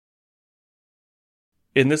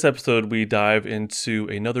In this episode, we dive into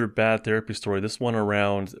another bad therapy story, this one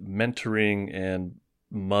around mentoring and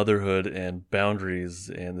motherhood and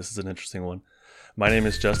boundaries, and this is an interesting one. My name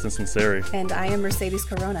is Justin Sinceri. And I am Mercedes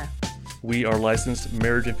Corona. We are licensed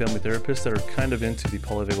marriage and family therapists that are kind of into the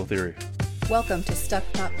polyvagal theory. Welcome to Stuck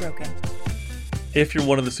Not Broken. If you're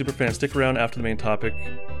one of the superfans, stick around after the main topic.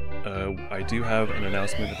 I do have an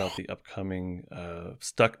announcement about the upcoming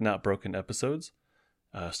Stuck Not Broken episodes,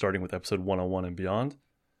 starting with episode 101 and beyond.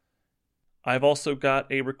 I've also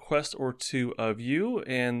got a request or two of you,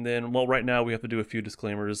 and then, well, right now we have to do a few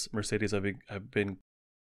disclaimers. Mercedes, I've been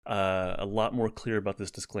a lot more clear about this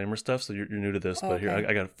disclaimer stuff, so you're new to this, but here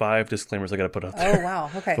I got 5 disclaimers I got to put out there. Oh, wow.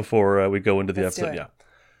 Okay. Before we go into the Let's episode. Yeah.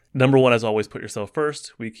 Number 1, as always, put yourself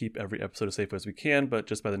first. We keep every episode as safe as we can, but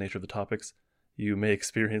just by the nature of the topics, you may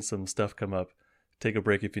experience some stuff come up. Take a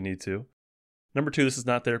break if you need to. Number 2, this is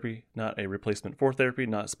not therapy, not a replacement for therapy,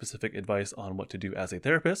 not specific advice on what to do as a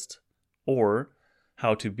therapist or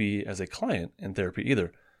how to be as a client in therapy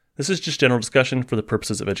either. This is just general discussion for the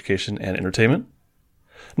purposes of education and entertainment.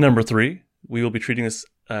 Number 3, we will be treating this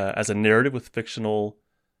as a narrative with fictional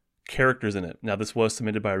characters in it. Now, this was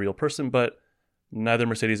submitted by a real person, but neither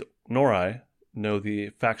Mercedes nor I know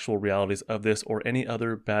the factual realities of this or any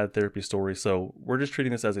other bad therapy story. So we're just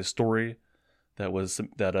treating this as a story that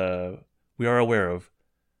we are aware of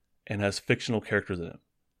and has fictional characters in it.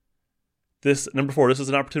 Number 4, this is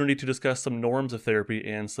an opportunity to discuss some norms of therapy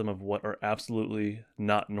and some of what are absolutely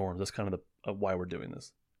not norms. That's kind of why we're doing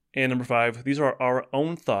this. And number 5, these are our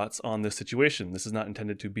own thoughts on this situation. This is not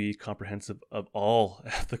intended to be comprehensive of all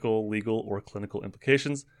ethical, legal, or clinical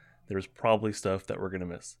implications. There's probably stuff that we're going to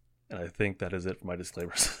miss. And I think that is it for my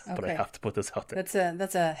disclaimers. Okay. But I have to put this out there.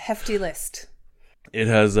 That's a hefty list. It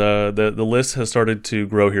has the list has started to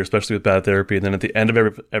grow here, especially with bad therapy. And then at the end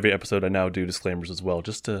of every episode, I now do disclaimers as well,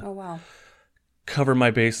 just to cover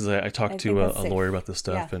my bases. I talked to a lawyer about this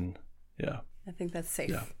stuff, and I think that's safe.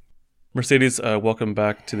 Yeah. Mercedes, welcome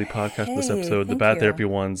back to the podcast. This episode, the bad therapy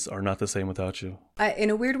ones are not the same without you.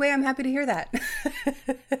 In a weird way, I'm happy to hear that.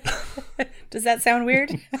 Does that sound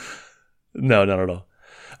weird? No, not at all.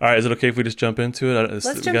 All right, is it okay if we just jump into it?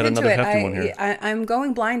 Let's jump into it. I'm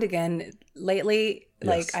going blind again lately.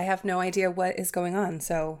 Like, I have no idea what is going on.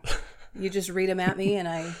 So you just read them at me and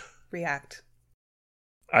I react.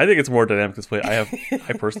 I think it's more dynamic this way.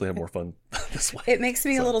 I personally have more fun this way. It makes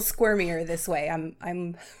me a little squirmier this way.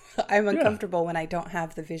 I'm uncomfortable when I don't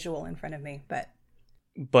have the visual in front of me.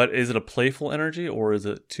 But is it a playful energy or is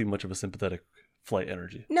it too much of a sympathetic flight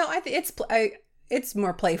energy? No, it's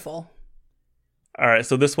more playful. All right,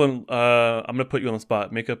 so this one, I'm going to put you on the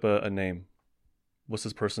spot. Make up a name. What's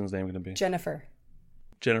this person's name going to be? Jennifer.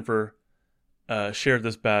 Jennifer shared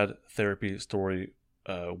this bad therapy story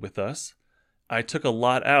with us. I took a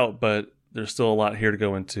lot out, but there's still a lot here to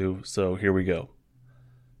go into, so here we go.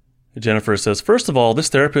 Jennifer says, first of all, this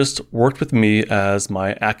therapist worked with me as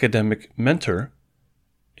my academic mentor,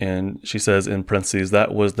 and she says in parentheses,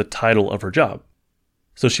 that was the title of her job.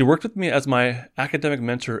 So she worked with me as my academic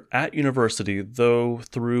mentor at university, though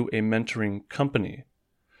through a mentoring company.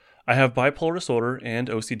 I have bipolar disorder and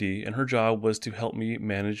OCD, and her job was to help me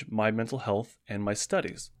manage my mental health and my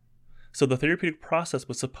studies. So the therapeutic process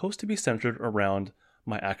was supposed to be centered around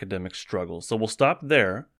my academic struggles. So we'll stop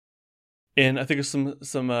there. And I think there's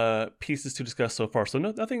some pieces to discuss so far. So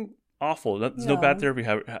nothing awful. There's no bad therapy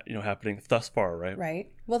happening thus far, right?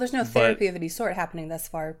 Right. Well, there's no therapy of any sort happening thus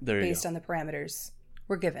far based on the parameters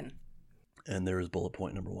we're given. And there is bullet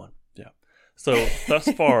point number 1. Yeah. So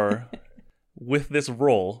thus far, with this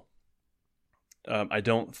role, I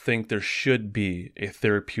don't think there should be a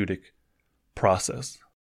therapeutic process.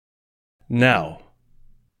 Now,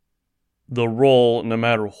 the role, no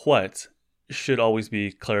matter what, should always be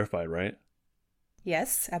clarified, right?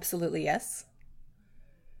 Yes, absolutely yes.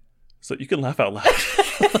 So you can laugh out loud.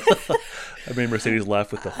 I mean, Mercedes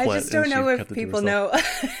laughed with the what. I just don't know if people know.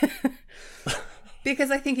 Because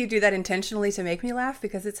I think you do that intentionally to make me laugh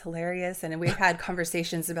because it's hilarious. And we've had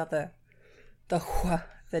conversations about the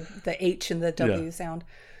H and the W sound.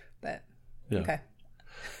 But, okay.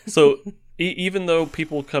 So even though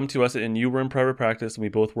people come to us and you were in private practice and we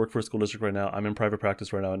both work for a school district right now, I'm in private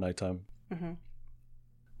practice right now at nighttime. Mm-hmm.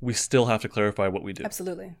 We still have to clarify what we do.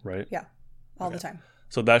 Absolutely. Right? Yeah. All the time.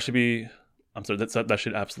 So that should be, that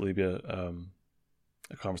should absolutely be a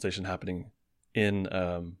conversation happening in,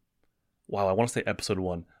 I want to say episode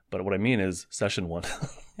 1, but what I mean is session 1.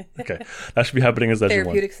 Okay. That should be happening in session 1.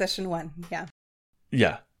 Therapeutic session 1. Yeah.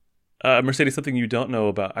 Yeah. Mercedes, something you don't know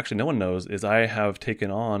about, actually no one knows, is I have taken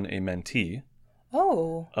on a mentee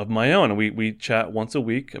of my own. We chat once a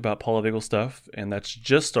week about polyvagal stuff, and that's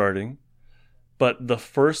just starting. But the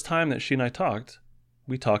first time that she and I talked,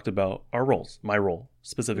 we talked about our roles, my role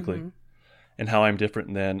specifically, and how I'm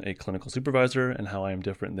different than a clinical supervisor and how I'm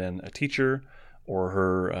different than a teacher or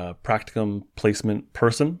her practicum placement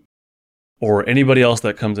person or anybody else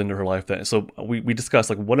that comes into her life. So we discussed,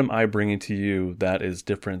 like, what am I bringing to you that is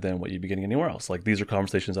different than what you'd be getting anywhere else? Like, these are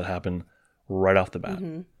conversations that happen right off the bat.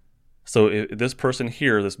 So this person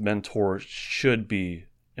here, this mentor, should be,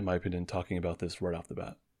 in my opinion, talking about this right off the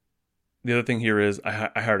bat. The other thing here is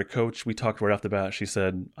I hired a coach. We talked right off the bat. She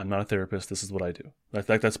said, I'm not a therapist. This is what I do.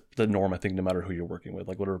 That's the norm, I think, no matter who you're working with,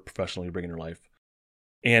 like whatever professional you bring in your life.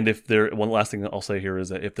 And one last thing I'll say here is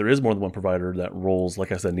that if there is more than one provider, that roles,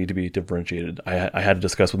 like I said, need to be differentiated. I had to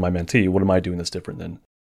discuss with my mentee, what am I doing that's different than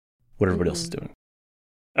what everybody else is doing?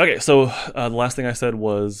 Okay, so the last thing I said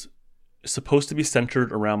was supposed to be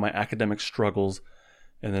centered around my academic struggles.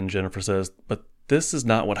 And then Jennifer says, but this is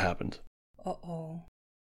not what happened. Uh-oh.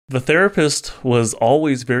 The therapist was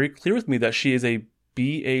always very clear with me that she is a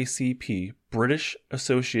BACP, British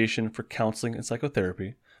Association for Counseling and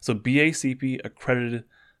Psychotherapy. So BACP accredited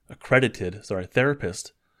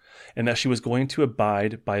therapist, and that she was going to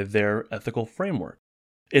abide by their ethical framework.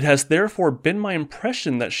 It has therefore been my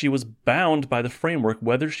impression that she was bound by the framework,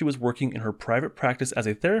 whether she was working in her private practice as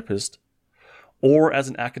a therapist or as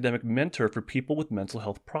an academic mentor for people with mental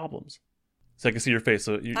health problems. So I can see your face.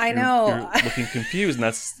 So you're looking confused, and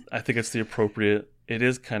I think it's the appropriate. It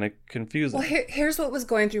is kind of confusing. Well, here's what was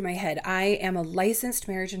going through my head. I am a licensed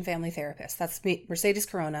marriage and family therapist. That's me, Mercedes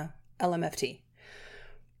Corona, LMFT.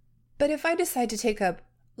 But if I decide to take up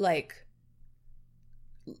like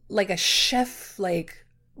a chef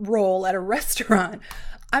role at a restaurant,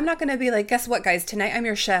 I'm not going to be like, guess what, guys? Tonight I'm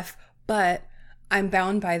your chef, but I'm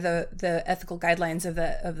bound by the ethical guidelines of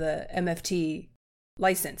the MFT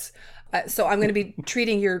license. So I'm going to be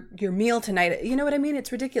treating your meal tonight. You know what I mean?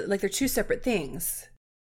 It's ridiculous. Like, they're two separate things.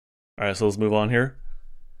 All right, so let's move on here.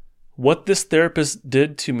 What this therapist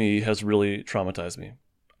did to me has really traumatized me.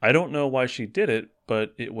 I don't know why she did it,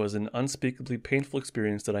 but it was an unspeakably painful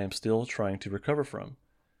experience that I am still trying to recover from.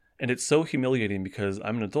 And it's so humiliating because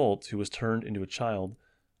I'm an adult who was turned into a child,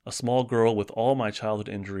 a small girl with all my childhood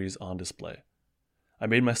injuries on display. I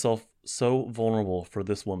made myself so vulnerable for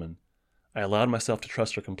this woman. I allowed myself to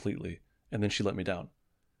trust her completely, and then she let me down.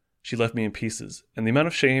 She left me in pieces, and the amount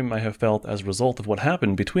of shame I have felt as a result of what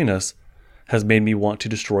happened between us has made me want to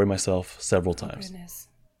destroy myself several times. Goodness.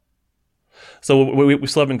 So we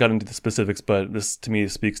still haven't gotten into the specifics, but this to me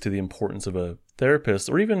speaks to the importance of a therapist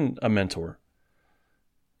or even a mentor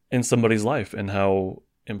in somebody's life, and how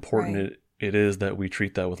important it is that we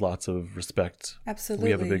treat that with lots of respect. Absolutely.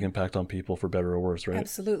 We have a big impact on people, for better or worse, right?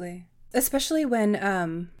 Absolutely. Especially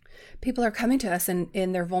when people are coming to us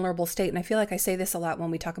in their vulnerable state. And I feel like I say this a lot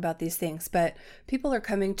when we talk about these things, but people are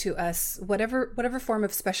coming to us, whatever form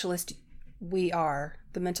of specialist we are,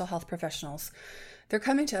 the mental health professionals, they're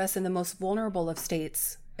coming to us in the most vulnerable of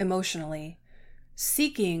states emotionally,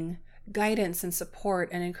 seeking guidance and support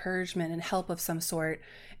and encouragement and help of some sort,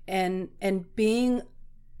 and being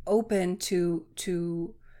open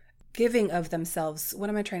to giving of themselves. What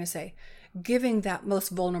am I trying to say? Giving that most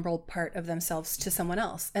vulnerable part of themselves to someone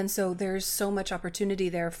else. And so there's so much opportunity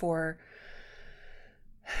there for,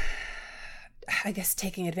 I guess,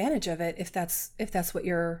 taking advantage of it if that's what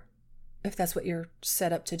you're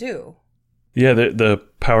set up to do. Yeah, the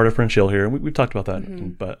power differential here, and we've talked about that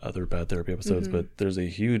in other bad therapy episodes, but there's a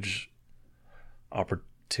huge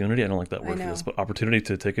opportunity. I don't like that word for this, but opportunity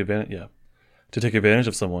to take advantage. Yeah, to take advantage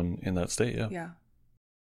of someone in that state. Yeah. Yeah.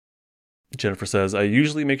 Jennifer says, I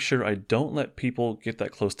usually make sure I don't let people get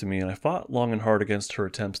that close to me, and I fought long and hard against her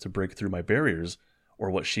attempts to break through my barriers, or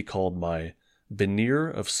what she called my veneer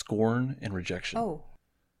of scorn and rejection. Oh.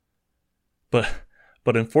 But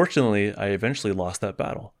unfortunately, I eventually lost that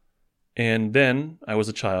battle. And then I was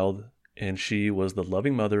a child, and she was the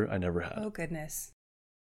loving mother I never had. Oh, goodness.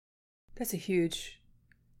 That's a huge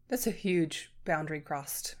boundary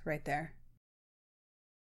crossed right there.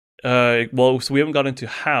 Well, so we haven't got into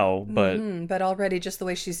how, but but already just the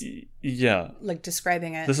way she's like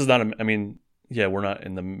describing it. This is not we're not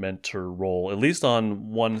in the mentor role, at least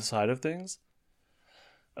on one side of things.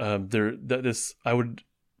 I would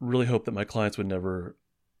really hope that my clients would never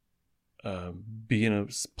be in a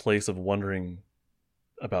place of wondering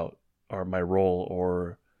about my role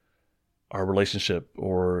or our relationship,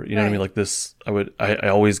 or you know what I mean, like this. I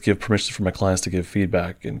always give permission for my clients to give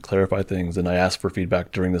feedback and clarify things, and I ask for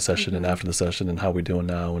feedback during the session and after the session, and how we doing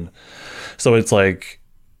now. And so it's like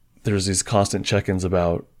there's these constant check-ins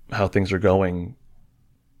about how things are going,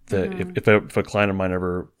 that if a client of mine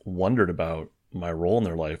ever wondered about my role in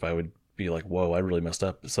their life, I would be like, whoa, I really messed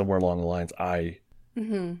up somewhere along the lines.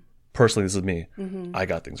 Mm-hmm. Personally, this is me. Mm-hmm. I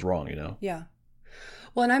got things wrong, you know? Yeah.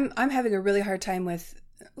 Well, and I'm having a really hard time with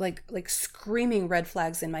like screaming red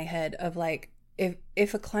flags in my head of like,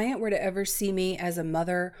 if a client were to ever see me as a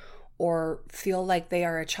mother or feel like they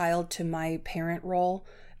are a child to my parent role,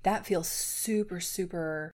 that feels super,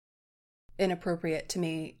 super inappropriate to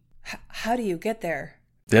me. How do you get there?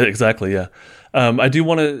 Yeah, exactly. Yeah. I do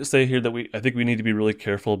want to say here that I think we need to be really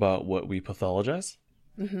careful about what we pathologize.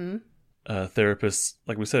 Mm-hmm. Therapists,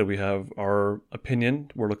 like we said, we have our opinion.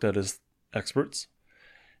 We're looked at as experts.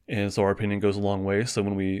 And so our opinion goes a long way. So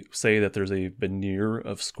when we say that there's a veneer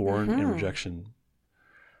of scorn Mm-hmm. and rejection,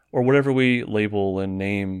 or whatever we label and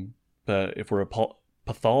name, that if we're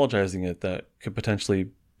pathologizing it, that could potentially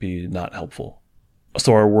be not helpful.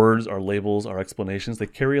 So our words, our labels, our explanations, they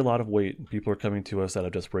carry a lot of weight. People are coming to us out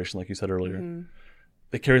of desperation, like you said earlier. Mm-hmm.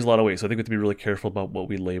 It carries a lot of weight. So I think we have to be really careful about what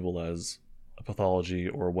we label as a pathology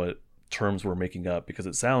or what terms we're making up, because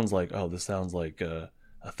it sounds like, oh, this sounds like a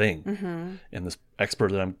thing. Mm-hmm. And this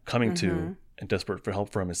expert that I'm coming Mm-hmm. to and desperate for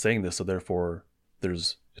help from is saying this. So therefore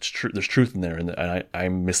there's truth in there, and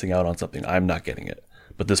I'm missing out on something. I'm not getting it,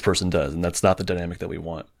 but this person does. And that's not the dynamic that we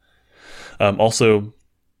want. Also,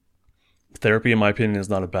 therapy, in my opinion, is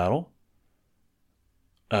not a battle.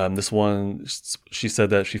 This one, she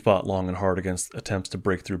said that she fought long and hard against attempts to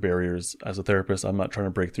break through barriers. As a therapist, I'm not trying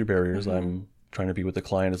to break through barriers. Mm-hmm. I'm trying to be with the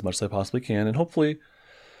client as much as I possibly can, and hopefully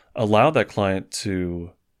allow that client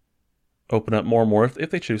to open up more and more if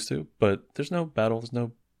they choose to. But there's no battle. There's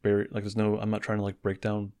no barrier. Like I'm not trying to like break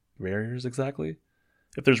down barriers exactly.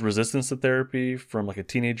 If there's resistance to therapy from like a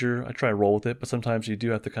teenager, I try to roll with it. But sometimes you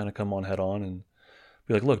do have to kind of come on head on and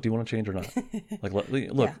be like, look, do you want to change or not? Like, look,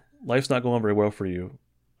 Yeah. Life's not going very well for you.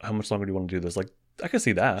 How much longer do you want to do this? Like, I can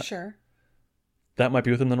see that. Sure. That might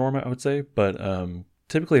be within the norm, I would say. But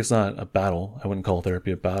typically it's not a battle. I wouldn't call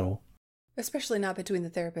therapy a battle. Especially not between the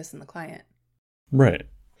therapist and the client. Right.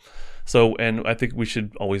 So, and I think we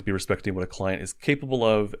should always be respecting what a client is capable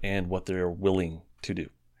of and what they're willing to do.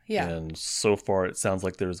 Yeah. And so far, it sounds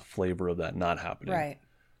like there's a flavor of that not happening. Right.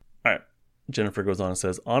 All right. Jennifer goes on and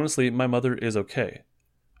says, honestly, my mother is okay.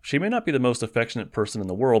 She may not be the most affectionate person in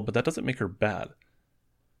the world, but that doesn't make her bad.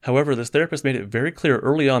 However, this therapist made it very clear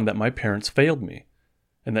early on that my parents failed me,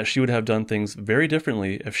 and that she would have done things very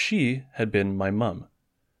differently if she had been my mom.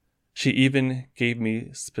 She even gave me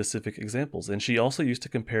specific examples, and she also used to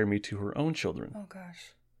compare me to her own children. Oh,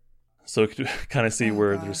 gosh. So you can kind of see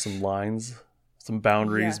where gosh. there's some lines, some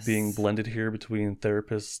boundaries Yes. being blended here between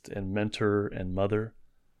therapist and mentor and mother.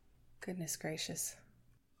 Goodness gracious.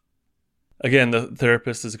 Again, the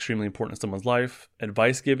therapist is extremely important in someone's life.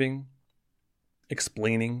 Advice giving,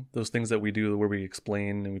 explaining those things that we do where we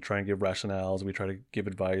explain and we try and give rationales, we try to give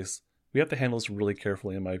advice. We have to handle this really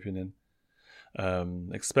carefully, in my opinion.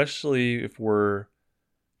 Especially if we're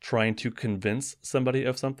trying to convince somebody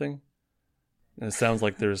of something. And it sounds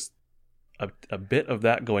like there's a bit of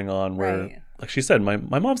that going on where, Right. like she said, my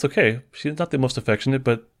mom's okay. She's not the most affectionate,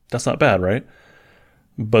 but that's not bad, right?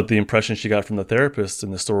 But the impression she got from the therapist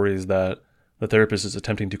and the story is that the therapist is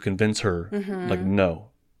attempting to convince her, Mm-hmm. like, no,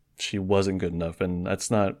 she wasn't good enough. And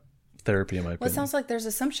that's not therapy, in my Well, it opinion. sounds like there's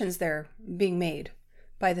assumptions there being made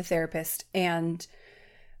by the therapist. And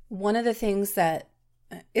one of the things that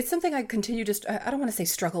it's something I continue to, I don't want to say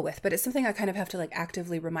struggle with, but it's something I kind of have to like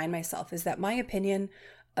actively remind myself is that my opinion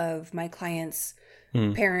of my clients'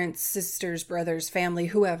 parents, sisters, brothers, family,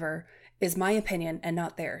 whoever, is my opinion and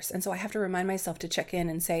not theirs. And so I have to remind myself to check in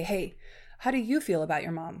and say, hey, how do you feel about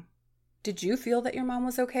your mom? Did you feel that your mom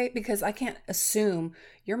was okay? Because I can't assume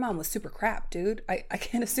your mom was super crap, dude. I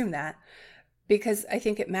can't assume that. Because I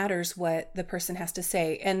think it matters what the person has to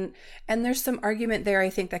say. And there's some argument there,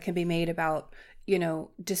 I think, that can be made about, you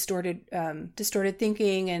know, distorted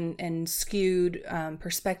thinking and skewed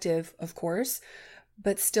perspective, of course.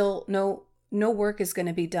 But still, no work is going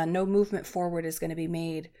to be done. No movement forward is going to be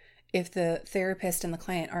made if the therapist and the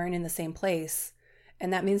client aren't in the same place.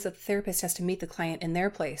 And that means that the therapist has to meet the client in their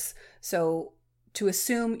place. So to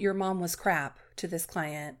assume your mom was crap to this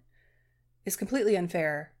client is completely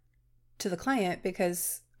unfair to the client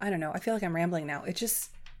because, I don't know, I feel like I'm rambling now. It just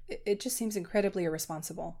seems incredibly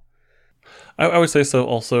irresponsible. I would say so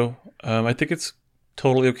also. I think it's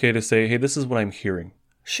totally okay to say, hey, this is what I'm hearing.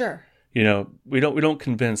 Sure. You know, we don't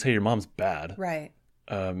convince, hey, your mom's bad. Right.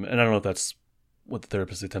 And I don't know if that's what the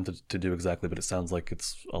therapist attempted to do exactly, but it sounds like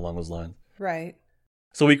it's along those lines. Right.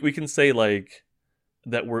 So we can say like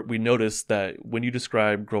that we noticed that when you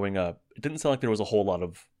described growing up, it didn't sound like there was a whole lot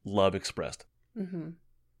of love expressed. Mm-hmm.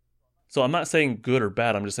 So I'm not saying good or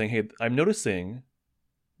bad. I'm just saying, hey, I'm noticing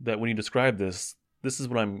that when you describe this, this is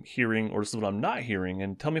what I'm hearing, or this is what I'm not hearing,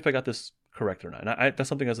 and tell me if I got this correct or not. And that's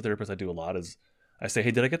something as a therapist I do a lot is I say,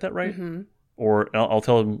 hey, did I get that right? Mm-hmm. Or I'll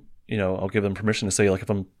tell them, I'll give them permission to say, like, if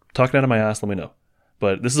I'm talking out of my ass, let me know.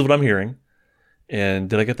 But this is what I'm hearing. And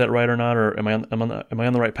did I get that right or not? Or am I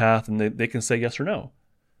on the right path? And they can say yes or no.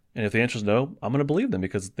 And if the answer is no, I'm going to believe them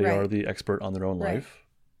because they are the expert on their own life.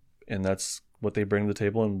 And that's what they bring to the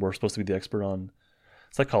table. And we're supposed to be the expert on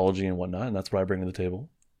psychology and whatnot. And that's what I bring to the table.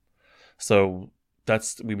 So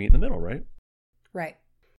we meet in the middle, right? Right.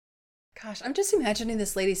 Gosh, I'm just imagining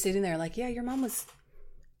this lady sitting there like, yeah, your mom was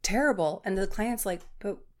terrible. And the client's like,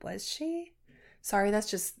 but was she? Sorry,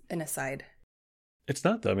 that's just an aside. It's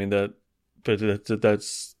not, though. I mean,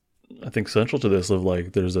 that's, I think, central to this of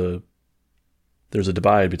like, there's a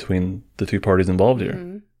divide between the two parties involved here.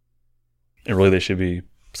 Mm-hmm. And really they should be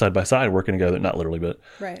side by side working together, not literally, but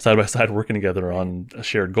side by side working together on a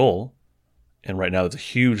shared goal. And right now there's a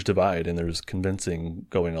huge divide and there's convincing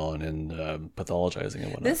going on and pathologizing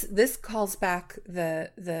and whatnot. This calls back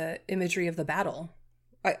the imagery of the battle.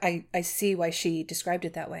 I see why she described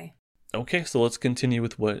it that way. Okay, so let's continue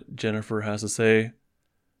with what Jennifer has to say.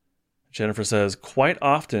 Jennifer says, quite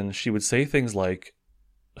often she would say things like,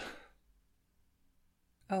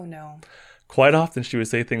 oh no. Quite often she would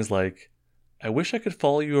say things like, I wish I could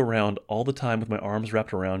follow you around all the time with my arms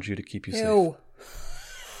wrapped around you to keep you safe.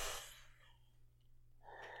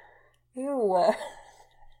 Ew.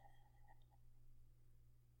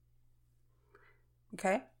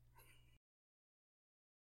 Okay.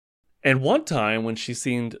 And one time when she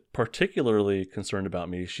seemed particularly concerned about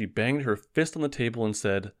me, she banged her fist on the table and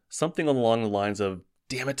said something along the lines of,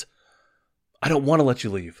 damn it, I don't want to let you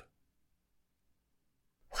leave.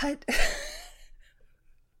 What?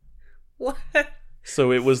 What?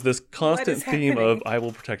 So it was this constant theme of, I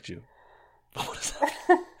will protect you. What is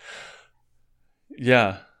that?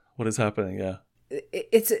 Yeah. What is happening? Yeah.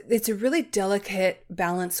 It's a really delicate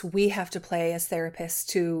balance we have to play as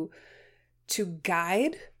therapists to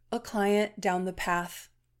guide a client down the path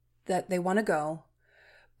that they want to go,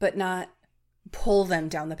 but not pull them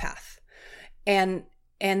down the path. And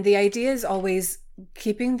the idea is always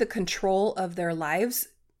keeping the control of their lives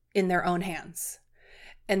in their own hands.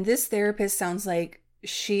 And this therapist sounds like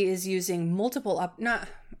she is using multiple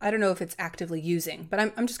I don't know if it's actively using, but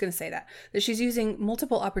I'm just going to say that she's using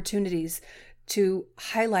multiple opportunities to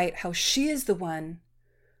highlight how she is the one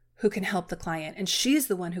who can help the client, and she's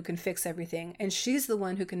the one who can fix everything, and she's the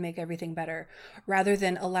one who can make everything better, rather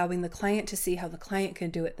than allowing the client to see how the client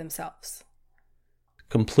can do it themselves.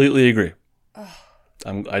 Completely agree. Oh.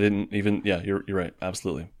 I didn't even, you're right.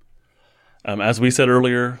 Absolutely. As we said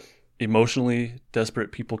earlier, emotionally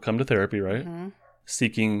desperate people come to therapy, right? Mm-hmm.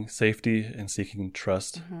 Seeking safety and seeking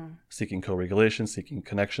trust, seeking co-regulation, seeking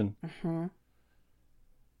connection. Mm-hmm.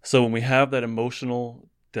 So when we have that emotional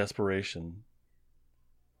desperation,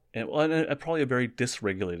 and probably a very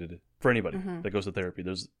dysregulated, for anybody that goes to therapy,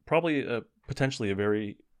 there's probably potentially a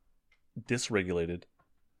very dysregulated,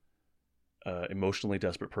 emotionally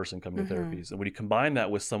desperate person coming to therapies. And when you combine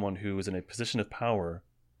that with someone who is in a position of power,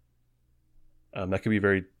 that can be a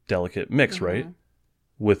very delicate mix, right?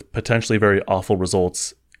 With potentially very awful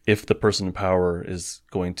results if the person in power is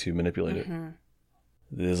going to manipulate it.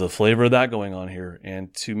 There's a flavor of that going on here.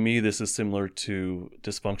 And to me, this is similar to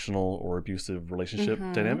dysfunctional or abusive relationship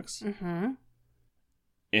dynamics.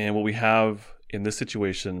 And what we have in this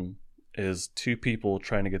situation is two people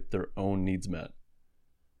trying to get their own needs met.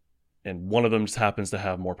 And one of them just happens to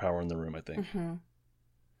have more power in the room, I think.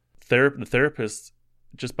 The therapist,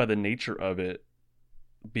 just by the nature of it,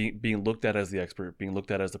 being looked at as the expert, being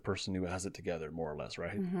looked at as the person who has it together, more or less,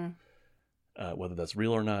 right? Whether that's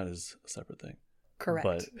real or not is a separate thing. Correct.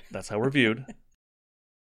 But that's how we're viewed.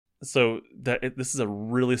 So this is a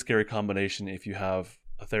really scary combination if you have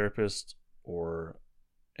a therapist or,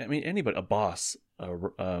 anybody, a boss, a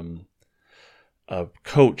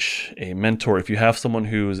coach, a mentor. If you have someone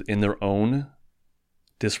who's in their own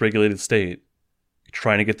dysregulated state,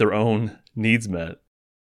 trying to get their own needs met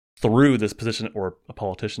through this position, or a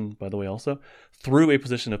politician, by the way, also, through a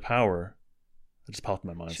position of power, that just popped in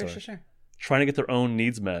my mind. Sure. Trying to get their own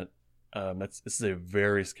needs met. This is a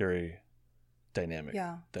very scary dynamic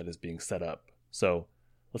that is being set up. So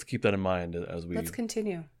let's keep that in mind as we... Let's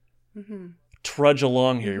continue. Trudge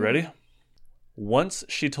along here. You ready? Once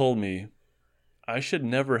she told me, I should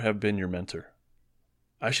never have been your mentor.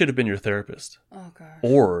 I should have been your therapist. Oh, gosh.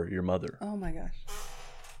 Or your mother. Oh, my gosh.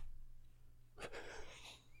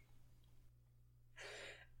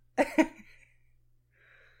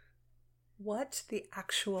 What the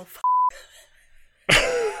actual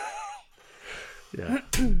Yeah.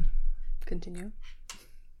 Continue.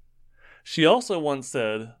 She also once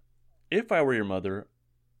said, if I were your mother,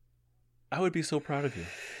 I would be so proud of you.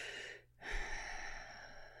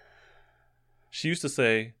 She used to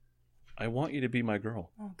say, I want you to be my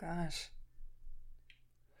girl. Oh, gosh.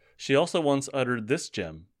 She also once uttered this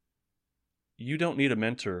gem. You don't need a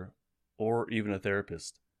mentor or even a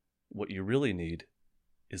therapist. What you really need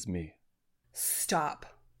is me. Stop.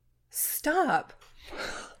 Stop.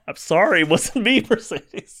 I'm sorry. It wasn't me,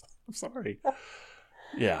 Mercedes. I'm sorry.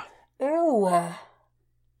 Yeah. Ew.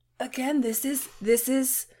 Again, this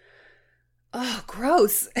is oh,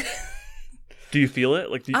 gross. Do you feel it?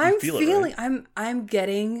 Like, do you I'm feel feeling it, right? I'm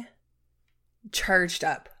getting charged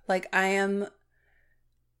up. Like I am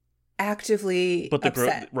actively But the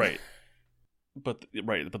upset. right. But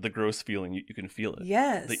the gross feeling, you can feel it.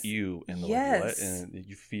 Yes. The you and the yes. like what, and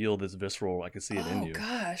you feel this visceral. I can see it in you. Oh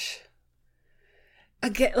gosh.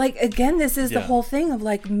 Again, this is the whole thing of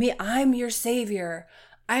like me. I'm your savior.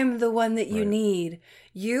 I'm the one that you need.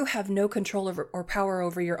 You have no control over or power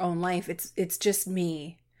over your own life. It's just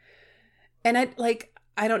me. And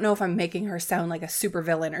I don't know if I'm making her sound like a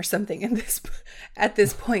supervillain or something at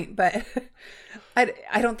this point, but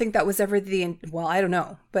I don't think that was ever well, I don't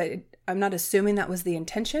know, but I'm not assuming that was the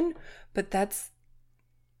intention, but that's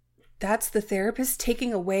the therapist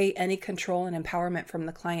taking away any control and empowerment from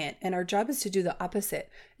the client. And our job is to do the opposite,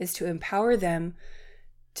 is to empower them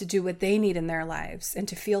to do what they need in their lives and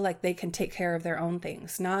to feel like they can take care of their own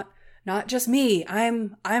things. Not just me.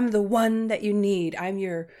 I'm the one that you need. I'm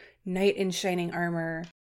your knight in shining armor.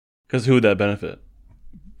 Because who would that benefit?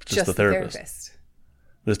 Just the therapist.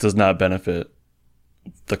 This does not benefit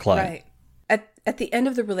the client. Right. At the end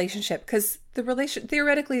of the relationship, because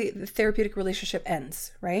theoretically, the therapeutic relationship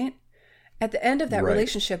ends, right? At the end of that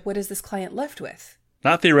relationship, what is this client left with?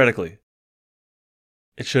 Not theoretically.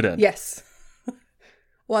 It should end. Yes.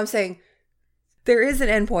 Well, I'm saying there is an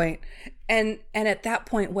end point. And at that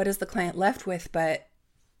point, what is the client left with? But,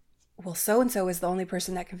 well, so-and-so is the only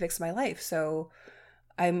person that can fix my life. So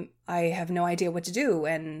I have no idea what to do.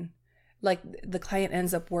 And like the client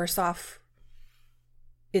ends up worse off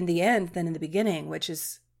in the end than in the beginning, which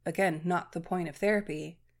is, again, not the point of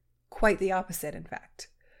therapy. Quite the opposite, in fact.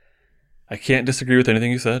 I can't disagree with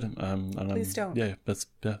anything you said. Please don't. Yeah, that's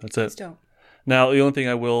it. Please don't. Now, the only thing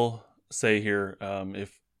I will say here,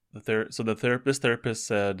 if this therapist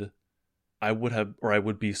said, I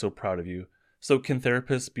would be so proud of you. So can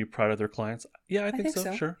therapists be proud of their clients? Yeah, I think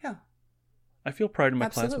so. Sure. Yeah. I feel pride in my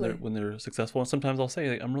Absolutely. clients when they're successful. And sometimes I'll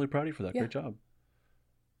say, I'm really proud of you for that. Yeah. Great job.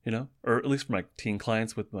 You know, or at least for my teen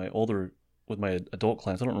clients, with my adult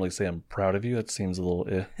clients, I don't really say I'm proud of you. That seems a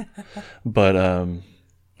little but it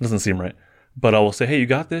doesn't seem right. But I will say, hey, you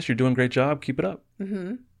got this. You're doing a great job. Keep it up.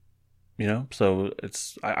 Mm-hmm. You know, so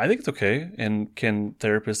I think it's okay. And can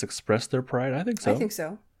therapists express their pride? I think so. I think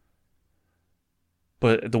so.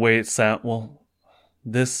 But the way it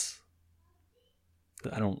this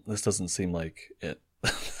doesn't seem like it.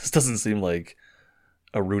 This doesn't seem like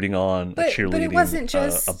a rooting on, a cheerleading, but it wasn't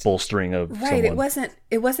just a bolstering of someone.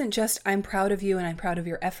 It wasn't just I'm proud of you and I'm proud of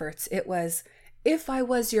your efforts. It was, if I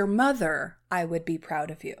was your mother, I would be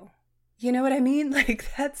proud of you. You know what I mean?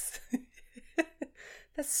 Like that's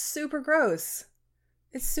super gross.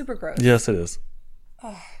 It's super gross. Yes, it is.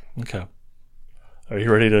 Oh. Okay. Are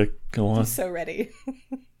you ready to go on? I'm so ready.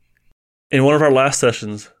 In one of our last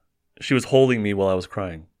sessions, she was holding me while I was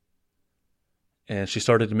crying. And she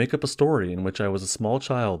started to make up a story in which I was a small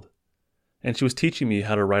child, and she was teaching me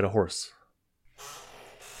how to ride a horse.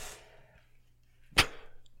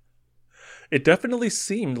 It definitely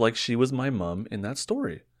seemed like she was my mom in that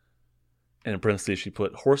story. And in parentheses, she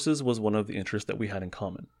put, horses was one of the interests that we had in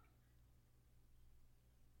common.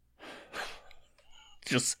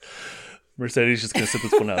 Mercedes just going to sit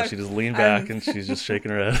this one out. She just leaned back and she's just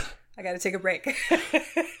shaking her head. I got to take a break.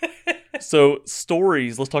 So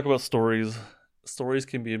stories, let's talk about stories. Stories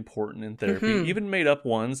can be important in therapy, Mm-hmm. even made up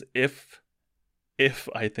ones if they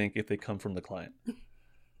come from the client.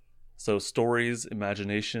 So stories,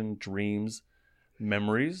 imagination, dreams,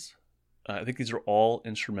 memories. I think these are all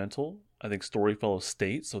instrumental. I think story follows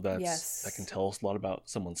state, so that can tell us a lot about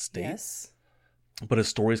someone's state. Yes. But as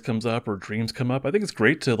stories comes up or dreams come up, I think it's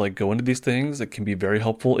great to like go into these things. It can be very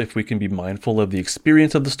helpful if we can be mindful of the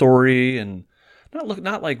experience of the story and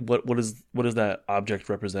not like what does that object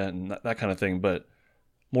represent and that kind of thing, but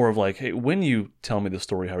more of like, hey, when you tell me the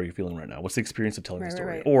story, how are you feeling right now? What's the experience of telling the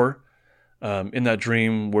story? Right. Or in that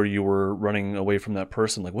dream where you were running away from that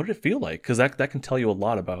person, like what did it feel like? Because that can tell you a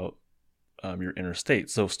lot about your inner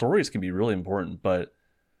state. So stories can be really important, but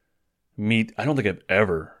I don't think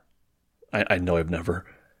I know I've never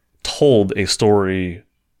told a story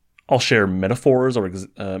I'll share metaphors or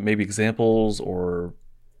maybe examples or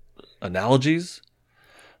analogies,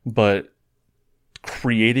 but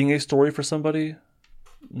creating a story for somebody,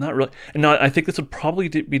 not really. And now I think this would probably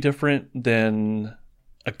be different than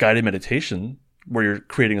a guided meditation where you're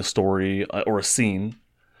creating a story or a scene,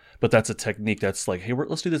 but that's a technique that's like, hey,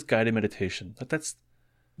 let's do this guided meditation.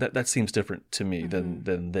 That seems different to me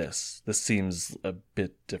than this. This seems a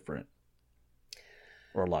bit different,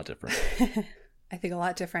 or a lot different. I think a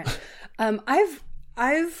lot different. I'm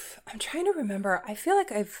trying to remember. I feel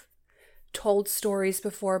like I've told stories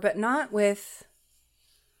before, but not with,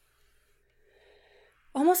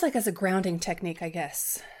 almost like as a grounding technique, I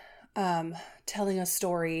guess. Telling a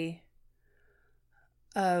story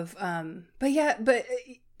of,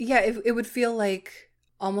 it would feel like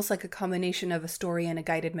almost like a combination of a story and a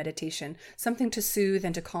guided meditation, something to soothe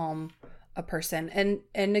and to calm a person.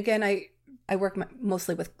 And again, I work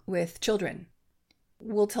mostly with children.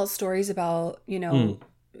 We'll tell stories about,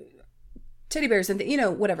 teddy bears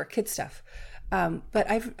and, whatever, kid stuff. But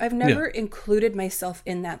I've never included myself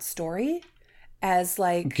in that story as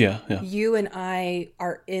like, you and I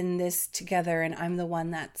are in this together and I'm the one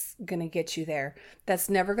that's going to get you there. That's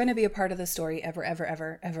never going to be a part of the story ever, ever,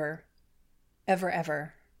 ever, ever, ever,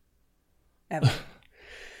 ever, ever.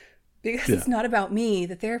 Because it's not about me,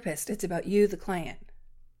 the therapist. It's about you, the client.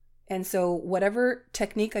 And so whatever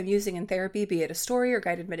technique I'm using in therapy, be it a story or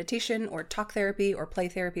guided meditation or talk therapy or play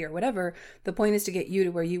therapy or whatever, the point is to get you to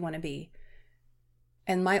where you want to be.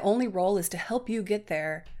 And my only role is to help you get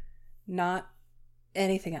there, not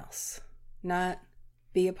anything else. Not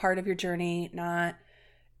be a part of your journey, not...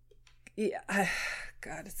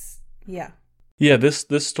 God, it's... Yeah. Yeah, this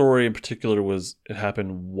story in particular it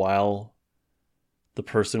happened while the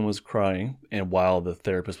person was crying and while the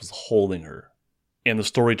therapist was holding her. And the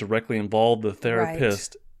story directly involved the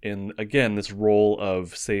therapist in, again, this role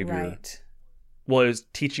of savior. Right. Well, it was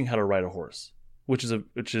teaching how to ride a horse, which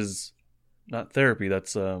is not therapy.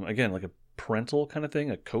 That's, again, like a parental kind of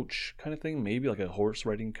thing, a coach kind of thing, maybe like a horse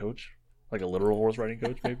riding coach, like a literal horse riding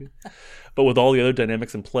coach, maybe. But with all the other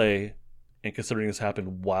dynamics in play, and considering this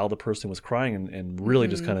happened while the person was crying and really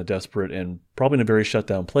just kind of desperate and probably in a very shut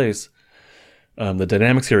down place, the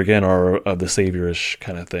dynamics here again are of the saviorish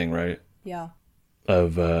kind of thing, right? Yeah.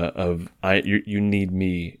 You need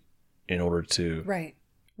me in order to right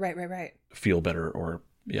feel better, or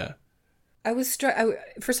I was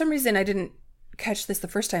for some reason I didn't catch this the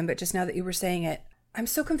first time, but just now that you were saying it, I'm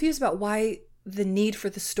so confused about why the need for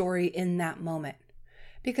the story in that moment.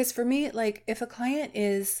 Because for me, like, if a client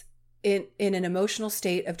is in an emotional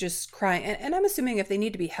state of just crying, and I'm assuming if they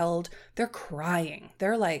need to be held, they're crying,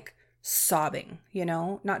 they're like sobbing,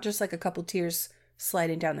 not just like a couple tears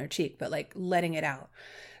sliding down their cheek, but like letting it out.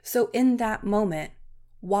 So in that moment,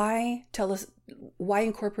 why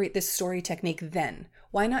incorporate this story technique then?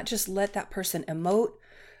 Why not just let that person emote,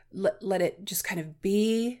 let it just kind of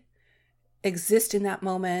exist in that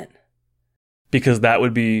moment? Because that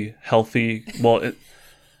would be healthy. Well,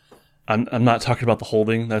 I'm not talking about the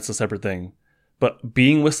holding, that's a separate thing. But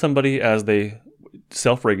being with somebody as they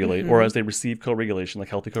self-regulate or as they receive co-regulation, like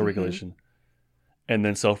healthy co-regulation, and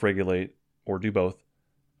then self-regulate, or do both,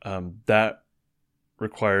 that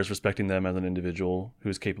requires respecting them as an individual who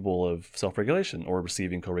is capable of self-regulation or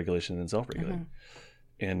receiving co-regulation and self-regulating.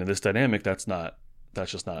 And in this dynamic, that's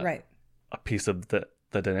just not right. a piece of the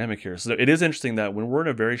dynamic here. So it is interesting that when we're in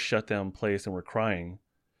a very shut down place and we're crying,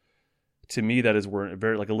 to me, we're in a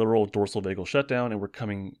very, like a literal dorsal vagal shutdown, and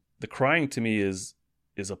the crying to me is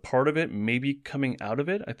a part of it, maybe coming out of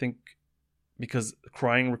it, I think, because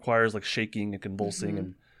crying requires like shaking and convulsing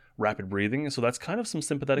and rapid breathing. So that's kind of some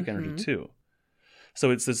sympathetic energy too.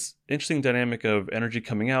 So it's this interesting dynamic of energy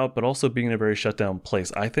coming out, but also being in a very shut down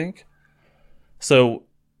place, I think. So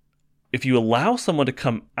if you allow someone to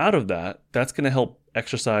come out of that, that's going to help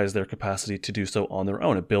exercise their capacity to do so on their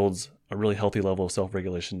own. It builds a really healthy level of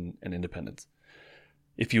self-regulation and independence.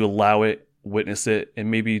 If you allow it, witness it,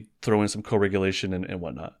 and maybe throw in some co-regulation and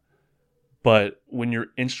whatnot. But when you're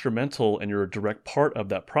instrumental and you're a direct part of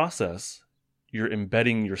that process, you're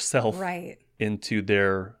embedding yourself into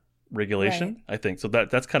their regulation, I think. So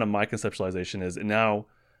that's kind of my conceptualization is, and now,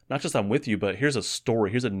 not just I'm with you, but here's a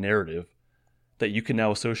story, here's a narrative that you can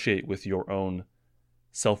now associate with your own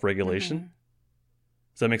self-regulation.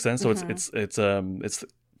 Does that make sense? So it's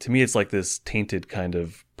to me, it's like this tainted kind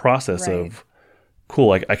of process of,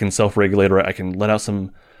 cool, I can self-regulate, or I can let out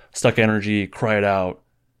some stuck energy, cry it out.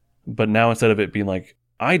 But now instead of it being like,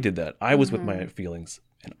 I did that, I was with my feelings,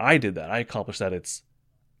 and I did that, I accomplished that, it's,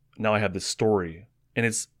 now I have this story. And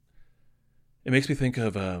it makes me think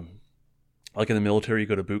of, like in the military, you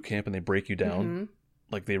go to boot camp and they break you down.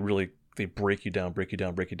 like they break you down,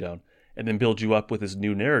 and then build you up with this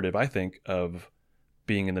new narrative, I think, of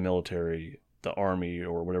being in the military, the army,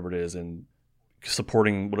 or whatever it is, and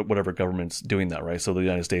supporting whatever government's doing that, right? So the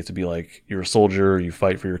United States would be like, you're a soldier, you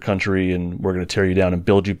fight for your country, and we're going to tear you down and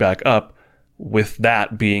build you back up with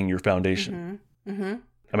that being your foundation. Mm-hmm. Mm-hmm.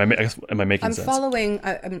 Am I making sense? I'm following.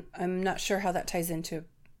 I'm not sure how that ties into.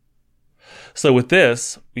 So with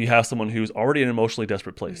this, we have someone who's already in an emotionally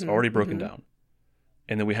desperate place, already broken down.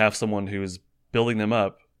 And then we have someone who's building them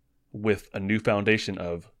up with a new foundation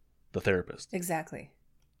of the therapist. Exactly.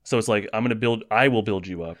 So it's like, I will build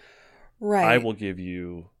you up. Right. I will give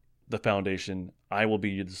you the foundation. I will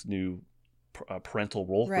be this new parental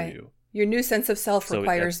role for you. Your new sense of self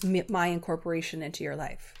requires my incorporation into your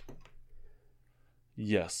life.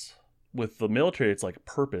 Yes. With the military, it's like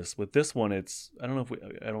purpose. With this one, it's, I don't know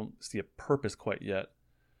I don't see a purpose quite yet,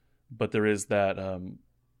 but there is that,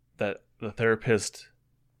 that the therapist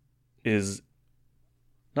is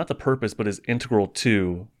not the purpose, but is integral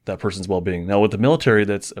to that person's well-being. Now with the military,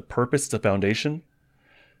 that's a purpose, it's a foundation,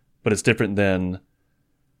 but it's different than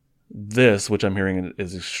this, which I'm hearing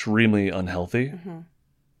is extremely unhealthy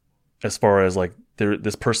as far as like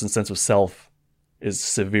this person's sense of self is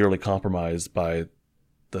severely compromised by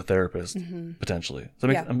the therapist potentially.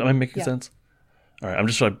 Am I making sense? All right.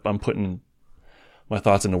 I'm putting my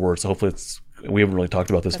thoughts into words. So hopefully we haven't really talked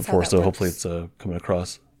about this before. So hopefully it's coming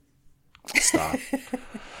across. Stop.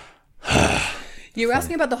 You were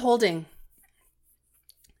asking about the holding.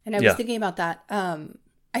 And I was thinking about that.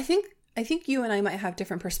 I think you and I might have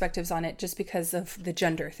different perspectives on it just because of the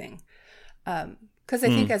gender thing. Because I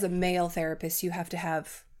think as a male therapist, you have to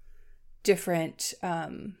have different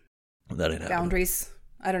boundaries.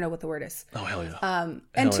 I don't know what the word is. Oh, hell yeah.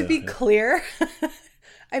 And to be clear,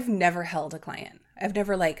 I've never held a client. I've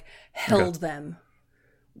never held them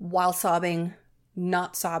while sobbing,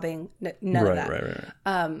 not sobbing, none of that.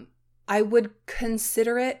 Right. I would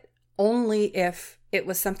consider it only if it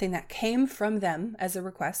was something that came from them as a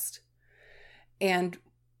request and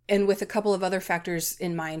with a couple of other factors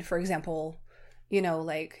in mind. For example,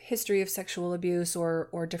 history of sexual abuse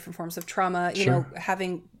or different forms of trauma,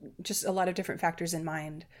 having just a lot of different factors in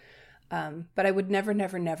mind. But I would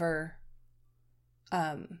never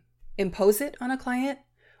impose it on a client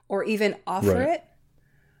or even offer it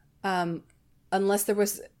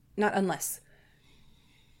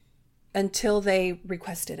until they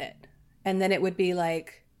requested it. And then it would be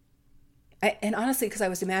and honestly, because I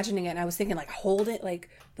was imagining it and I was thinking hold it,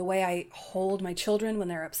 the way I hold my children when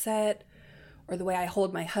they're upset, or the way I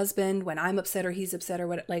hold my husband when I'm upset or he's upset, or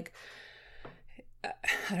what, I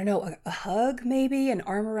don't know, a hug maybe, an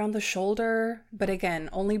arm around the shoulder. But again,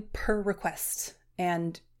 only per request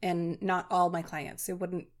and not all my clients. It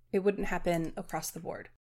wouldn't happen across the board.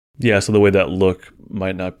 Yeah. So the way that look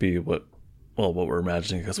might not be what we're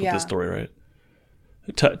imagining, because with this story, right?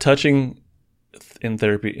 Touching in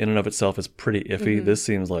therapy in and of itself is pretty iffy. This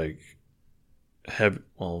seems like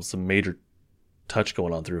some major touch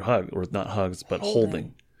going on through or not hugs, but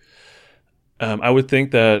holding. I would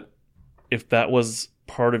think that if that was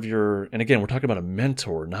part of and again, we're talking about a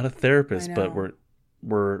mentor, not a therapist, but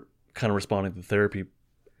we're kind of responding to therapy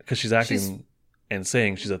because she's acting and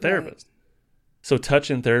saying she's a therapist. Right. So touch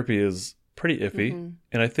in therapy is pretty iffy.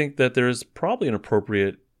 And I think that there's probably an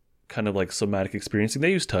appropriate kind of somatic experiencing.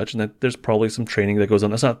 They use touch, and that there's probably some training that goes on.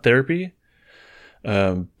 That's not therapy,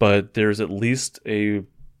 but there's at least a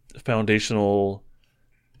foundational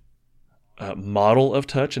model of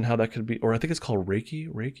touch and how that could be, or I think it's called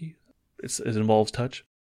Reiki. It involves touch.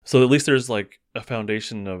 So at least there's a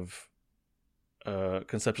foundation of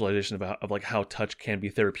conceptualization of how touch can be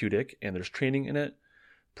therapeutic, and there's training in it.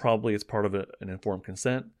 Probably it's part of an informed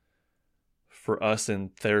consent. For us in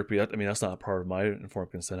therapy, that's not part of my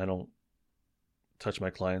informed consent. I don't touch my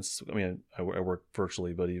clients. I work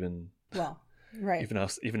virtually, but even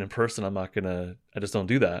in person, I just don't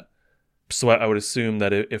do that. So I would assume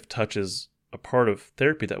that if touch is a part of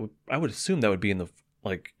therapy, I would assume that would be in the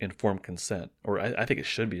informed consent, or I think it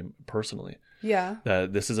should be personally. Yeah.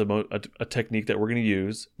 That this is a technique that we're going to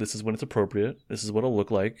use. This is when it's appropriate. This is what it'll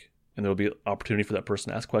look like, and there'll be an opportunity for that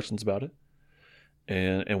person to ask questions about it,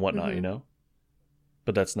 and whatnot,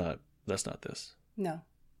 But that's not this. No,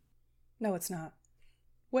 it's not.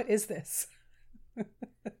 What is this?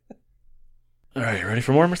 All right, ready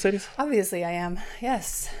for more, Mercedes? Obviously, I am.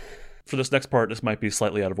 Yes. For this next part, this might be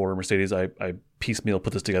slightly out of order, Mercedes. I piecemeal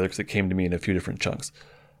put this together because it came to me in a few different chunks.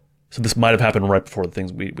 So this might have happened right before the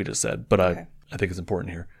things we just said, but okay. I think it's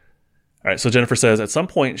important here. All right, so Jennifer says, at some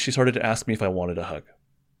point, she started to ask me if I wanted a hug.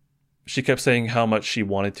 She kept saying how much she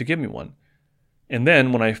wanted to give me one. And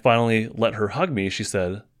then when I finally let her hug me, she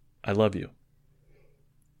said, "I love you."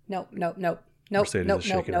 Nope, nope, nope. Mercedes is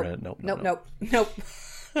shaking her head. No.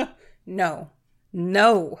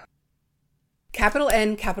 No. Capital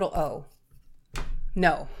N, capital O.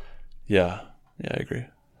 No. Yeah, I agree.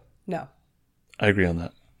 No. I agree on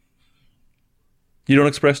that. You don't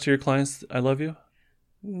express to your clients, "I love you"?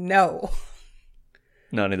 No.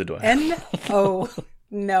 No, neither do I. N-O.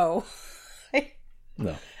 No.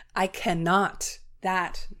 No. I cannot.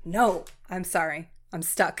 No. I'm sorry. I'm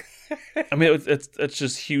stuck. I mean, it's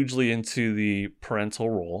just hugely into the parental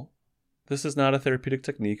role. This is not a therapeutic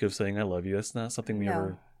technique of saying "I love you." That's not something we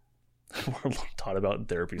ever were taught about in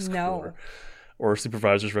therapy school or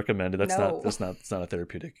supervisors recommended. That's not a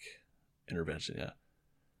therapeutic intervention. Yeah.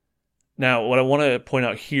 Now, what I want to point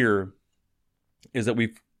out here is that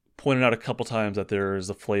we've pointed out a couple times that there is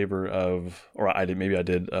a flavor of, or I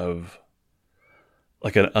did of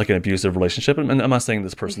like an abusive relationship. And I'm not saying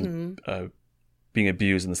this person being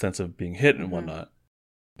abused in the sense of being hit and whatnot,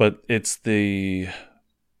 but it's the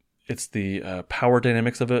power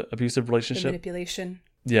dynamics of an abusive relationship. The manipulation.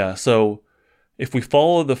 Yeah. So if we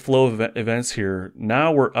follow the flow of events here,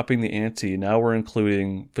 now we're upping the ante. Now we're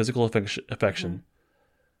including physical affection,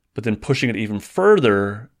 but then pushing it even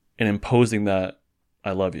further and imposing that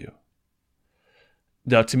 "I love you."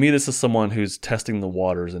 Now, to me, this is someone who's testing the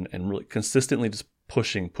waters and really consistently just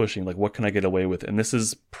pushing, like, what can I get away with? And this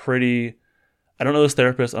is pretty, I don't know this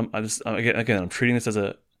therapist. I'm treating this as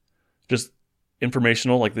a just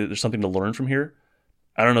informational, like there's something to learn from here.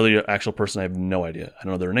 I don't know the actual person. I have no idea. I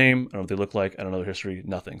don't know their name. I don't know what they look like. I don't know their history,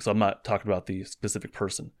 nothing. So I'm not talking about the specific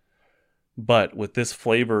person. But with this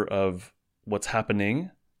flavor of what's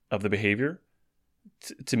happening, of the behavior,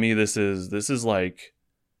 to me, this is like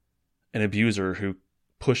an abuser who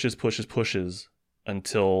pushes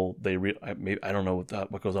until they I don't know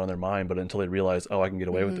what goes on in their mind, but until they realize, oh, I can get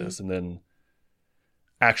away with this, and then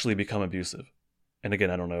actually become abusive. And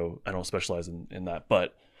again, I don't specialize in that,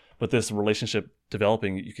 but this relationship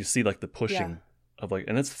developing, you can see like the pushing of like,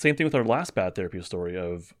 and it's the same thing with our last bad therapy story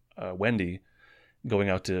of Wendy going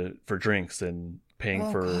out for drinks and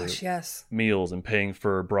paying for meals and paying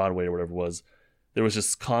for Broadway or whatever it was. There was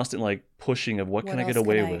just constant like pushing of what can I get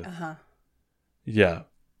away with? Yeah.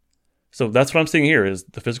 So that's what I'm seeing here is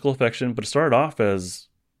the physical affection, but it started off as,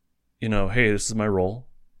 hey, this is my role.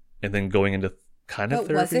 And then going into kind of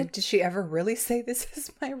therapy. Was it? Did she ever really say this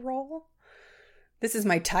is my role? This is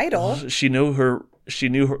my title. She knew her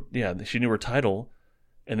title.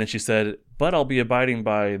 And then she said, but I'll be abiding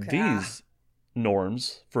by these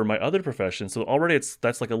norms for my other profession. So already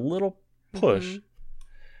that's like a little push.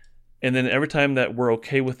 And then every time that we're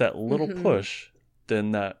okay with that little push,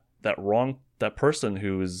 then that person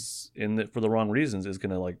who is in it for the wrong reasons is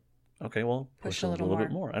going to like, okay, well, push a little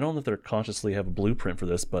bit more. I don't know if they're consciously have a blueprint for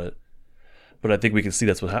this, but I think we can see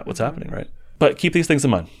that's what's happening, right? But keep these things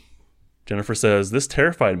in mind. Jennifer says, this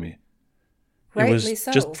terrified me. Rightly it was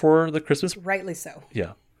so. Just before the Christmas. Rightly so.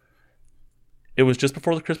 Yeah. It was just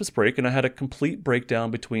before the Christmas break, and I had a complete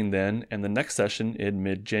breakdown between then and the next session in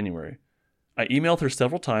mid-January. I emailed her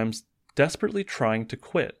several times, desperately trying to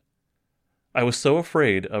quit. I was so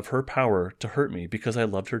afraid of her power to hurt me because I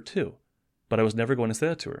loved her too, but I was never going to say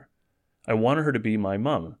that to her. I wanted her to be my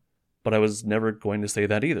mom, but I was never going to say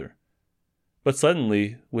that either. But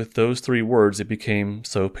suddenly, with those 3 words, it became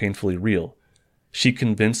so painfully real. She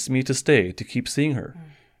convinced me to stay, to keep seeing her.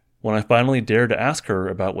 When I finally dared to ask her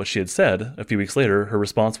about what she had said, a few weeks later, her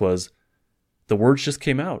response was, the words just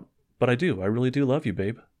came out, but I really do love you,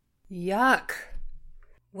 babe. Yuck.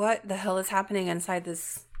 What the hell is happening inside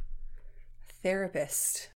this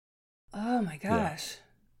therapist? Oh my gosh.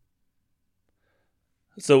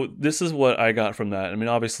 Yeah. So this is what I got from that. I mean,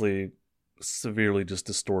 obviously, severely just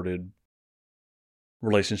distorted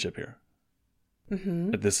relationship here.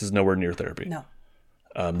 This is nowhere near therapy. No.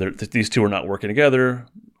 These two are not working together.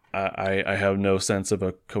 I have no sense of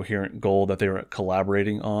a coherent goal that they were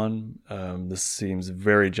collaborating on. This seems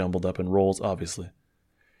very jumbled up in roles, obviously.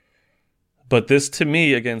 But this, to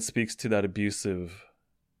me, again, speaks to that abusive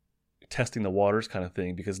testing the waters kind of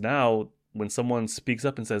thing, because now when someone speaks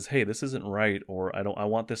up and says, hey, this isn't right, or I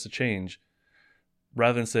want this to change,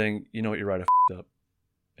 rather than saying, you know what, you're right, I f***ed up,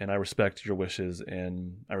 and I respect your wishes,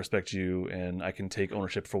 and I respect you, and I can take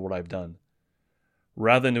ownership for what I've done.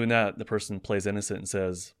 Rather than doing that, the person plays innocent and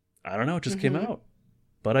says, I don't know, it just came out,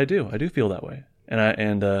 but I do feel that way, and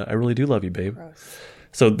I really do love you, babe. Gross.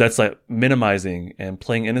 So that's like minimizing and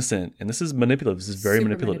playing innocent, and this is manipulative. This is very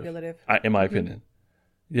manipulative. In my opinion.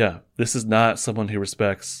 Yeah, this is not someone who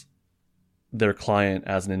respects their client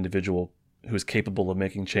as an individual who is capable of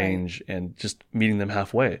making change and just meeting them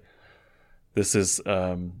halfway. This is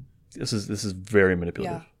very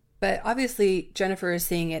manipulative. Yeah. But obviously Jennifer is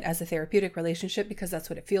seeing it as a therapeutic relationship because that's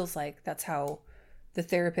what it feels like. That's how the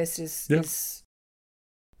therapist is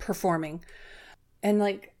performing. And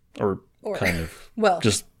like or kind of well,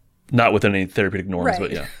 just not within any therapeutic norms, right.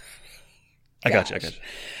 but yeah. I got you.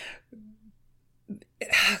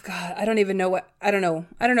 Oh, God, I don't know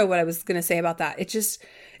what I was going to say about that. It's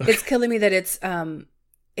killing me that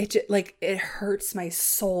it hurts my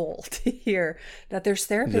soul to hear that there's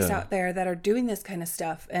therapists out there that are doing this kind of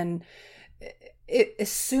stuff. And as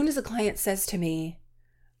soon as a client says to me,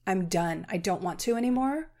 I'm done, I don't want to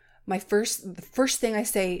anymore, the first thing I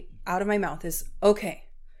say out of my mouth is, okay,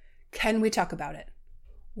 can we talk about it?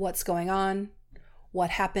 What's going on? What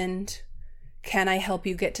happened? Can I help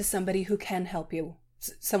you get to somebody who can help you?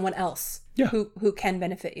 Someone else who can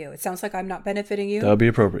benefit you. It sounds like I'm not benefiting you. That would be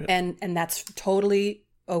appropriate. And that's totally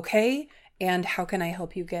okay. And how can I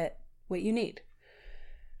help you get what you need?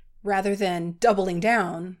 Rather than doubling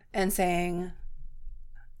down and saying,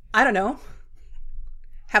 I don't know,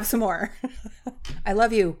 have some more. I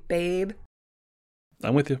love you, babe.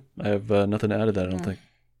 I'm with you. I have nothing to add to that, I don't think.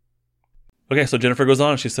 Okay, so Jennifer goes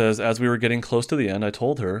on. She says, as we were getting close to the end, I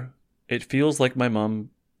told her, it feels like my mom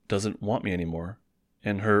doesn't want me anymore.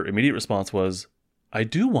 And her immediate response was, I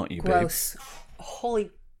do want you, babe. Gross. Holy.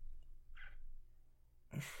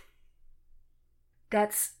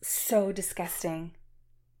 That's so disgusting.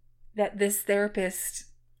 That this therapist,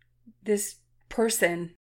 this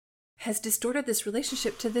person, has distorted this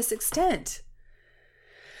relationship to this extent.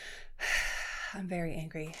 I'm very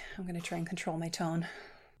angry. I'm going to try and control my tone.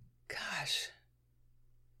 Gosh.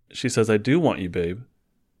 She says, I do want you, babe.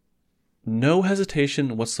 No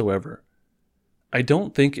hesitation whatsoever. I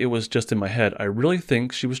don't think it was just in my head. I really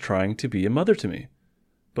think she was trying to be a mother to me.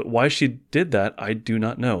 But why she did that, I do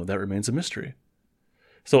not know. That remains a mystery.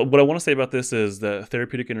 So what I want to say about this is that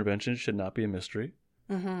therapeutic intervention should not be a mystery.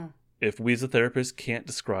 Mm-hmm. If we as a therapist can't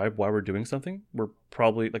describe why we're doing something, we're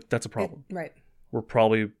probably, that's a problem. Right. We're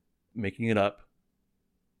probably making it up.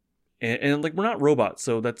 And we're not robots,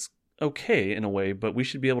 so that's okay in a way, but we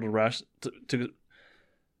should be able to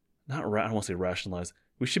I don't want to say rationalize.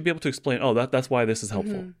 We should be able to explain, that's why this is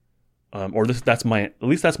helpful. Mm-hmm. Or that's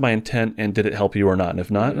my intent, and did it help you or not? And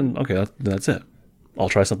if not, then okay, that's it. I'll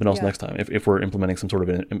try something else next time if we're implementing some sort of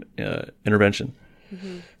an intervention.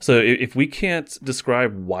 Mm-hmm. So if we can't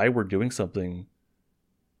describe why we're doing something,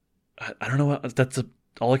 I don't know.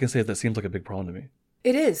 All I can say is that seems like a big problem to me.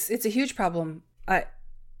 It is. It's a huge problem.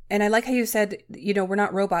 And I like how you said, we're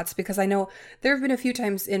not robots, because I know there have been a few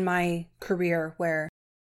times in my career where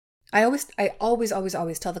I always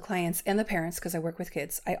tell the clients and the parents, because I work with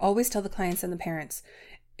kids, I always tell the clients and the parents,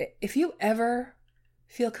 if you ever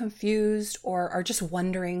feel confused or are just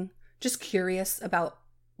wondering, just curious about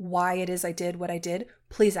why it is I did what I did,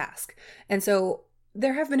 please ask. And so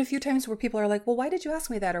there have been a few times where people are like, well, why did you ask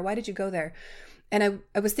me that? Or why did you go there? And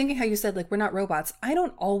I was thinking how you said, we're not robots. I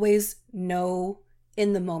don't always know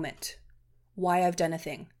in the moment why I've done a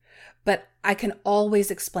thing, but I can always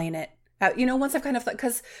explain it. Once I've kind of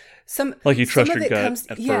because you trust your gut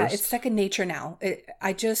at first. It's second nature now.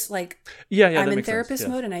 I just I'm in therapist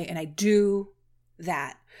mode, and I do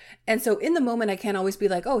that. And so in the moment, I can't always be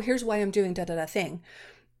like, oh, here's why I'm doing da-da-da thing.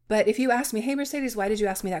 But if you ask me, hey, Mercedes, why did you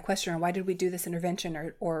ask me that question? Or why did we do this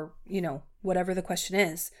intervention? Or whatever the question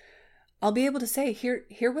is, I'll be able to say,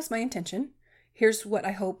 here was my intention. Here's what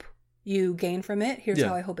I hope you gain from it. Here's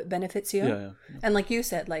how I hope it benefits you. Yeah. And like you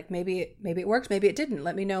said, maybe it worked, maybe it didn't.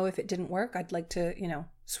 Let me know if it didn't work. I'd like to,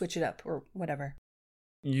 switch it up or whatever.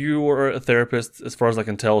 You are a therapist, as far as I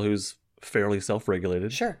can tell, who's fairly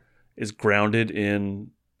self-regulated. Sure. Is grounded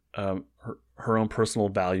in her own personal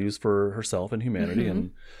values for herself and humanity,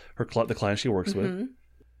 mm-hmm. and the clients she works mm-hmm. with.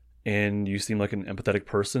 And you seem like an empathetic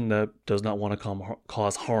person that does not want to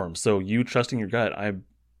cause harm. So you trusting your gut, I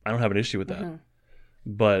don't have an issue with that. Mm-hmm.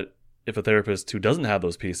 But if a therapist who doesn't have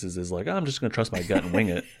those pieces is like, I'm just going to trust my gut and wing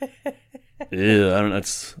it. Yeah, I don't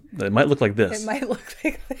know. It might look like this. It might look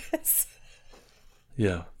like this.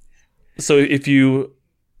 Yeah. So if you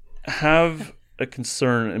have a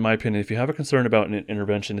concern, in my opinion, if you have a concern about an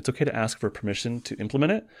intervention, it's okay to ask for permission to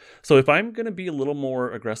implement it. So if I'm going to be a little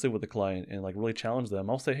more aggressive with the client and really challenge them,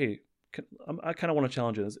 I'll say, hey, I kind of want to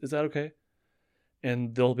challenge you. Is that okay?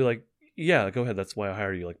 And they'll be like, yeah, go ahead. That's why I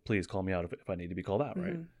hire you. Please call me out if I need to be called out,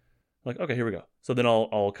 right? Mm-hmm. Okay, here we go. So then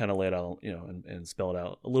I'll kind of lay it out, and spell it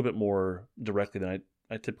out a little bit more directly than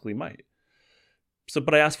I typically might. So,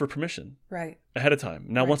 but I ask for permission ahead of time.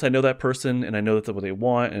 Now, once I know that person and I know that's what they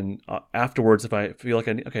want, and afterwards, if I feel like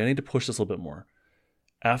I need to push this a little bit more,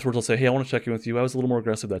 afterwards I'll say, hey, I want to check in with you. I was a little more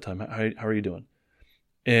aggressive that time. How are you doing?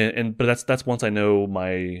 But that's once I know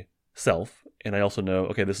myself, and I also know,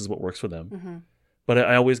 okay, this is what works for them. Mm-hmm. But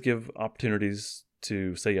I always give opportunities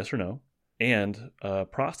to say yes or no, and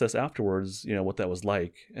process afterwards, what that was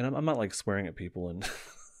like. And I'm not like swearing at people and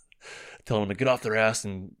telling them to get off their ass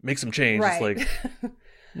and make some change. Right. It's like,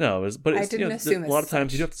 no, but I it's, didn't assume a lot of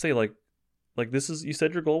times such. you do have to say like this is, you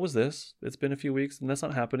said your goal was this. It's been a few weeks and that's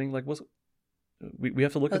not happening. Like, we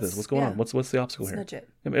have to look at this. What's going on? What's the obstacle here? Nudge it.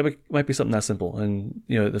 It might be something that simple, and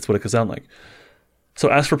that's what it could sound like.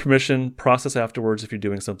 So ask for permission, process afterwards if you're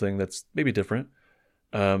doing something that's maybe different.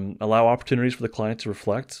 Allow opportunities for the client to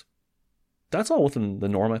reflect. That's all within the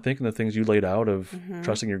norm, I think, and the things you laid out of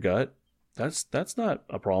trusting your gut. That's not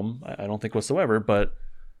a problem, I don't think, whatsoever. But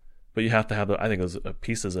you have to have those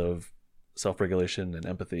pieces of self-regulation and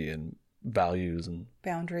empathy and values and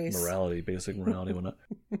boundaries, morality, basic morality, and whatnot.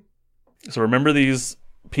 So remember these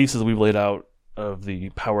pieces we've laid out of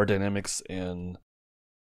the power dynamics and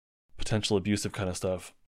potential abusive kind of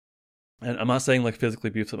stuff. And I'm not saying like physically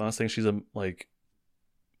abusive. I'm not saying she's like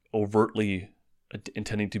overtly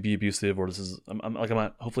intending to be abusive, or this is, I'm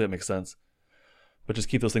not, hopefully that makes sense. But just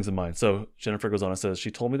keep those things in mind. So Jennifer goes on and says,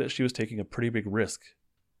 she told me that she was taking a pretty big risk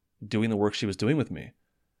doing the work she was doing with me,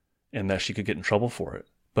 and that she could get in trouble for it,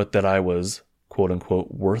 but that I was, quote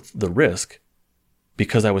unquote, worth the risk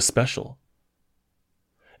because I was special.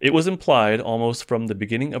 It was implied almost from the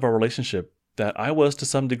beginning of our relationship that I was to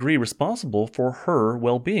some degree responsible for her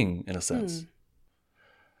well-being, in a sense.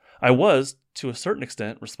 I was, to a certain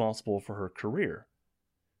extent, responsible for her career.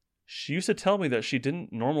 She used to tell me that she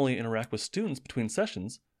didn't normally interact with students between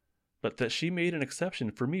sessions, but that she made an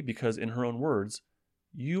exception for me because, in her own words,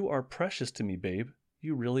 "You are precious to me, babe.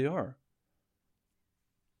 You really are."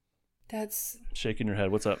 That's... Shaking your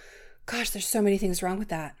head. What's up? Gosh, there's so many things wrong with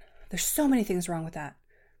that. There's so many things wrong with that.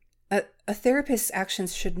 A therapist's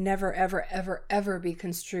actions should never, ever, ever, ever be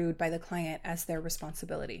construed by the client as their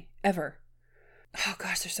responsibility. Ever. Oh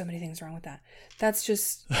gosh, there's so many things wrong with that. That's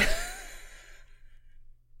just...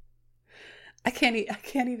 I can't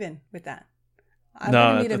even with that. I'm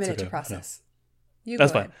going to need a minute to process.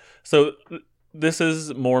 That's fine. So this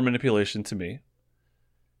is more manipulation to me.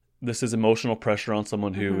 This is emotional pressure on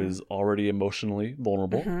someone who is already emotionally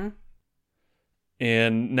vulnerable.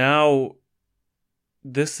 And now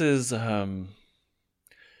this is like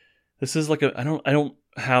I don't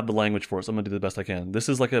have the language for it, so I'm going to do the best I can. This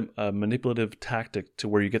is like a manipulative tactic to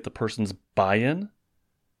where you get the person's buy-in.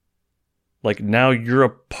 Like, now you're a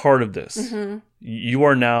part of this. You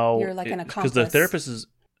are now... You're like an accomplice. Because the therapist is...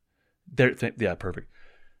 yeah, perfect.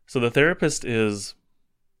 So the therapist is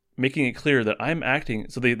making it clear that I'm acting...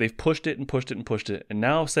 So they've pushed it and pushed it and pushed it. And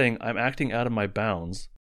now saying I'm acting out of my bounds.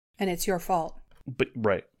 And it's your fault. But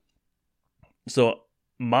right. So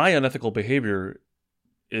my unethical behavior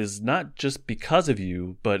is not just because of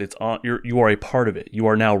you, but it's on... You are a part of it. You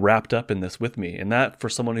are now wrapped up in this with me. And that, for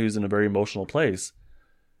someone who's in a very emotional place,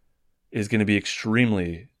 is going to be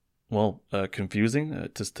extremely, confusing,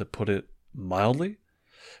 just to put it mildly.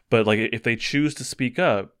 But like, if they choose to speak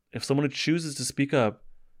up, if someone who chooses to speak up,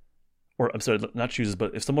 or I'm sorry, not chooses,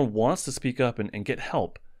 but if someone wants to speak up and get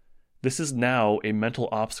help, this is now a mental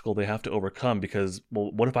obstacle they have to overcome because,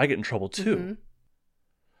 well, what if I get in trouble too?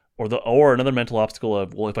 Or another mental obstacle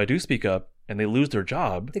of, well, if I do speak up and they lose their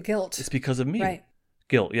job, the guilt, it's because of me. Right.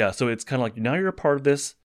 Guilt. Yeah. So it's kind of like, now you're a part of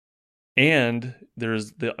this. And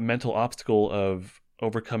there's the mental obstacle of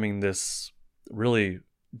overcoming this really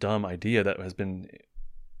dumb idea that has been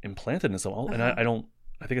implanted in someone. And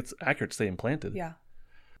I think it's accurate to say implanted. Yeah.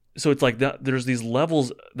 So it's like that. There's these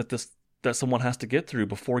levels that someone has to get through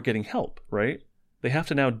before getting help, right? They have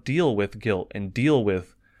to now deal with guilt and deal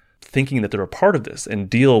with thinking that they're a part of this and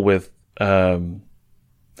deal with all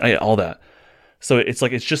that. So it's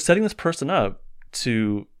like, it's just setting this person up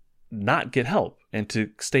to not get help and to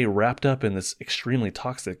stay wrapped up in this extremely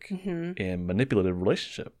toxic and manipulative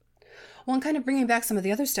relationship. Well, and kind of bringing back some of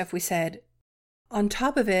the other stuff we said, on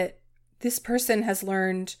top of it, this person has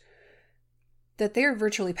learned that they are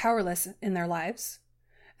virtually powerless in their lives.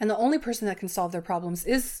 And the only person that can solve their problems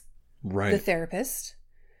is the therapist.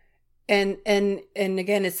 And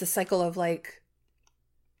again, it's the cycle of like,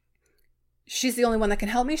 she's the only one that can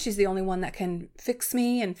help me. She's the only one that can fix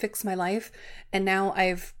me and fix my life. And now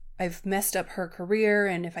I've messed up her career.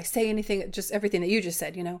 And if I say anything, just everything that you just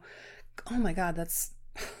said, oh my God, it's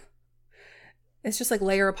just like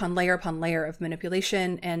layer upon layer upon layer of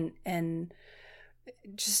manipulation and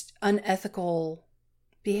just unethical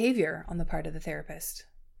behavior on the part of the therapist.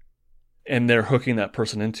 And they're hooking that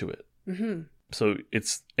person into it. So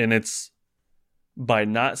it's by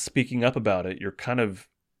not speaking up about it, you're kind of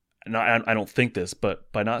I don't think this,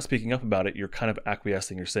 but by not speaking up about it, you're kind of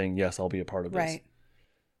acquiescing. You're saying, yes, I'll be a part of this. Right.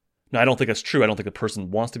 Now, I don't think that's true. I don't think the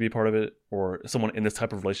person wants to be a part of it, or someone in this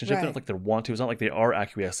type of relationship. They don't like they want to. It's not like they are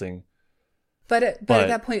acquiescing. But at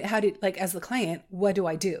that point, how do, like, as the client, what do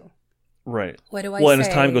I do? Right. What do I say? Well, and as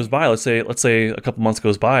time goes by, let's say a couple months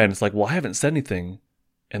goes by and it's like, well, I haven't said anything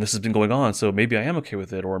and this has been going on, so maybe I am okay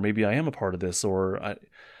with it, or maybe I am a part of this, or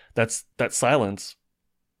that silence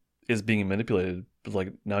is being manipulated.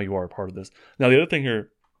 Like, now you are a part of this. Now, the other thing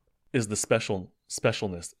here is the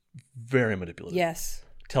specialness. Very manipulative. Yes.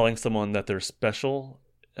 Telling someone that they're special,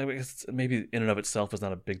 I mean, maybe in and of itself is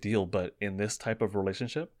not a big deal, but in this type of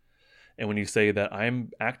relationship, and when you say that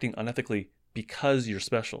I'm acting unethically because you're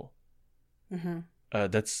special,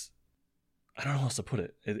 that's, I don't know how else to put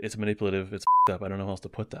it. It's manipulative. It's up. I don't know how else to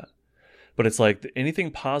put that. But it's like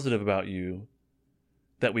anything positive about you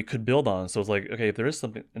that we could build on. So it's like, okay, if there is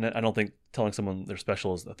something, and I don't think telling someone they're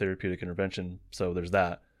special is a therapeutic intervention, so there's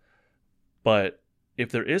that. But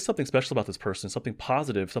if there is something special about this person, something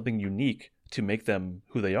positive, something unique to make them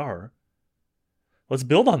who they are, let's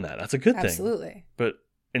build on that. That's a good thing. Absolutely. But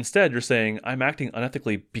instead, you're saying, I'm acting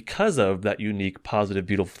unethically because of that unique, positive,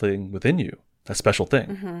 beautiful thing within you, that special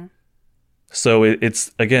thing. So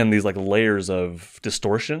it's, again, these like layers of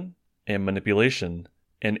distortion and manipulation,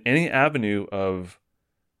 and any avenue of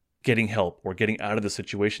getting help or getting out of the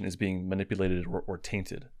situation is being manipulated or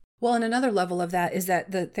tainted. Well, and another level of that is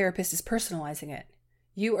that the therapist is personalizing it.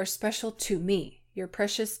 You are special to me. You're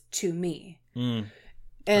precious to me.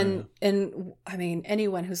 And I mean,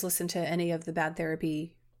 anyone who's listened to any of the Bad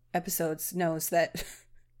Therapy episodes knows that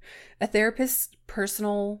a therapist's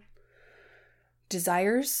personal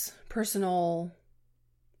desires, personal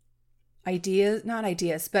ideas, not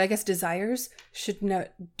ideas, but I guess desires should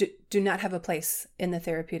do not have a place in the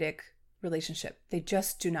therapeutic relationship. They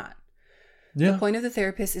just do not. The point of the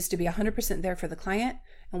therapist is to be 100% there for the client,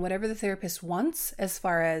 and whatever the therapist wants as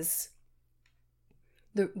far as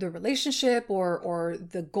the relationship or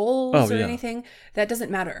the goals or anything, that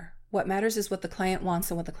doesn't matter. What matters is what the client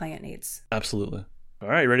wants and what the client needs. Absolutely. All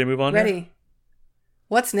right, ready to move on? Ready. Here?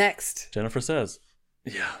 What's next? Jennifer says.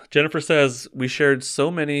 Yeah. Jennifer says, we shared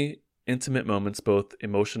so many intimate moments, both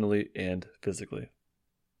emotionally and physically.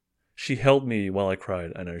 She held me while I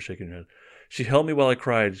cried. I know you're shaking your head. She held me while I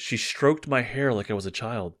cried. She stroked my hair like I was a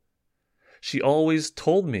child. She always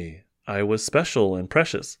told me I was special and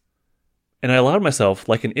precious. And I allowed myself,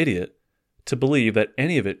 like an idiot, to believe that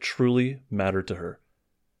any of it truly mattered to her.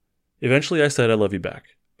 Eventually I said, I love you back,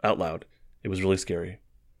 out loud. It was really scary.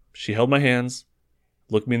 She held my hands,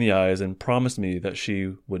 looked me in the eyes, and promised me that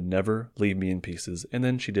she would never leave me in pieces. And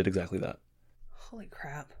then she did exactly that. Holy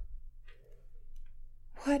crap.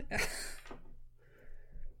 What?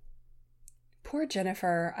 Poor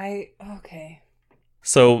Jennifer. Okay.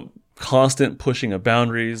 So constant pushing of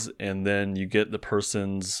boundaries, and then you get the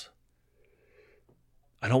person's,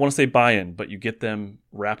 I don't want to say buy-in, but you get them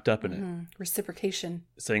wrapped up in it. Reciprocation.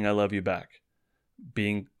 Saying I love you back.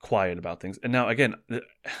 Being quiet about things. And now, again,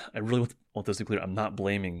 I really want this to be clear. I'm not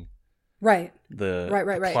blaming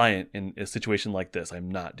the client in a situation like this. I'm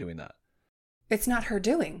not doing that. It's not her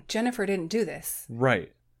doing. Jennifer didn't do this.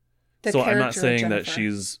 Right. So I'm not saying that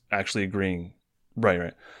she's actually agreeing.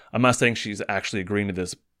 Right. I'm not saying she's actually agreeing to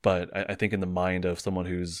this, but I think in the mind of someone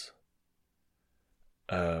who's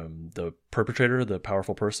the perpetrator, the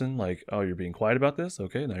powerful person, like, oh, you're being quiet about this?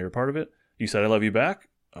 Okay, now you're a part of it. You said I love you back?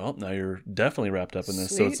 Oh, now you're definitely wrapped up in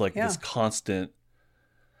this. So it's like this constant,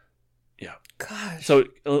 Gosh. So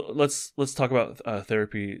let's talk about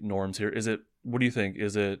therapy norms here. What do you think?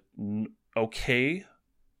 Is it okay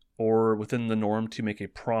or within the norm to make a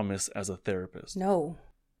promise as a therapist? No.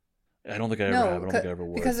 I don't think I ever have. I don't think I ever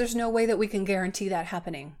would. Because there's no way that we can guarantee that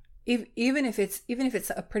happening. Even if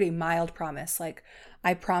it's a pretty mild promise, like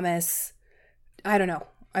I promise, I don't know,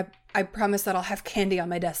 I promise that I'll have candy on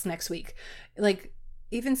my desk next week. Like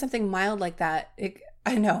even something mild like that.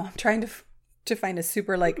 I know I'm trying to find a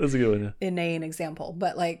super like that's a good one, inane example,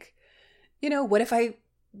 but like, what if I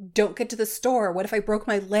don't get to the store? What if I broke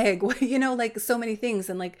my leg? Like so many things,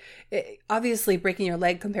 and like obviously breaking your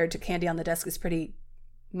leg compared to candy on the desk is pretty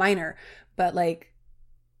minor, but like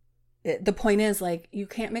the point is, like, you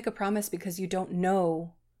can't make a promise because you don't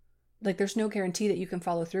know, like there's no guarantee that you can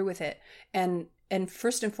follow through with it. And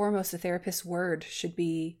first and foremost, the therapist's word should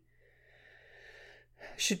be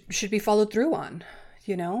followed through on.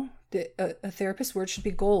 A therapist's word should be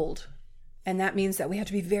gold, and that means that we have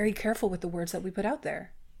to be very careful with the words that we put out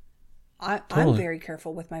there. I'm very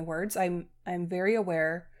careful with my words. I'm very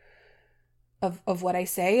aware of what I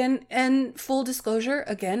say, and full disclosure,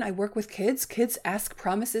 again, I work with kids. Kids ask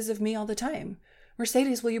promises of me all the time.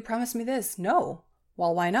 Mercedes, will you promise me this? No.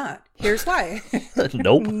 Well, why not? Here's why.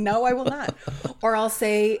 Nope. No, I will not. Or I'll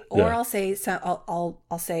say, Yeah.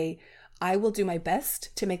 I'll say, I will do my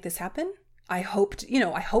best to make this happen. I hope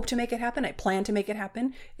to make it happen. I plan to make it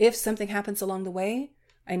happen. If something happens along the way,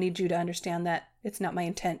 I need you to understand that it's not my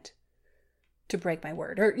intent to break my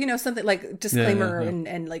word, or, something like disclaimer. Yeah.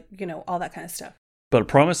 And like, all that kind of stuff. But a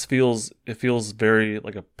promise feels very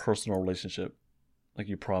like a personal relationship. Like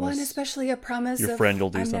you promise. Well, and especially a promise your of, friend will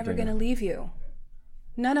do I'm something. never going to leave you.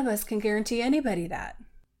 None of us can guarantee anybody that.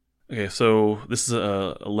 Okay, so this is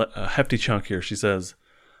a hefty chunk here. She says,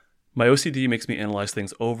 my OCD makes me analyze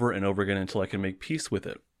things over and over again until I can make peace with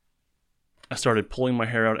it. I started pulling my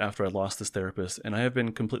hair out after I lost this therapist, and I have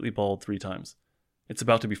been completely bald 3 times. It's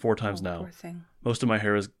about to be 4 times now. Poor thing. Most of my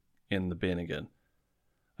hair is in the bin again.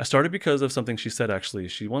 I started because of something she said, actually.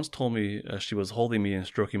 She once told me as she was holding me and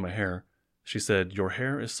stroking my hair, she said, your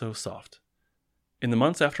hair is so soft. In the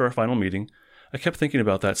months after our final meeting, I kept thinking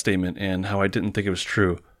about that statement and how I didn't think it was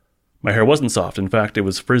true. My hair wasn't soft. In fact, it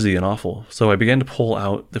was frizzy and awful, so I began to pull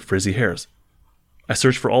out the frizzy hairs. I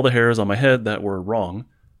searched for all the hairs on my head that were wrong,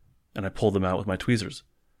 and I pulled them out with my tweezers.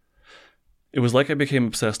 It was like I became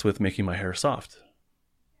obsessed with making my hair soft.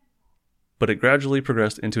 But it gradually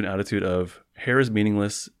progressed into an attitude of, hair is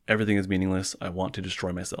meaningless, everything is meaningless, I want to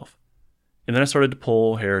destroy myself. And then I started to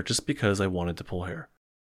pull hair just because I wanted to pull hair.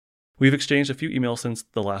 We've exchanged a few emails since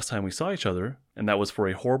the last time we saw each other, and that was for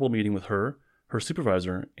a horrible meeting with her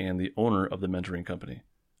supervisor, and the owner of the mentoring company.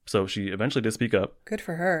 So she eventually did speak up. Good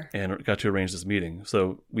for her. And got to arrange this meeting.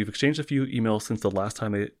 So we've exchanged a few emails since the last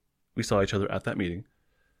time we saw each other at that meeting.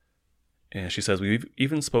 And she says, we've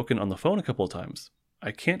even spoken on the phone a couple of times.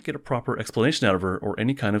 I can't get a proper explanation out of her or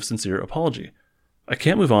any kind of sincere apology. I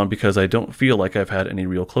can't move on because I don't feel like I've had any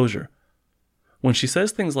real closure. When she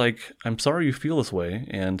says things like, I'm sorry you feel this way,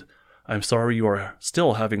 and I'm sorry you are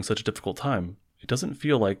still having such a difficult time, it doesn't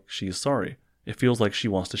feel like she's sorry. It feels like she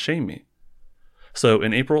wants to shame me. So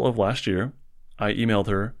in April of last year, I emailed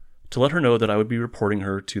her to let her know that I would be reporting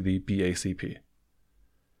her to the BACP.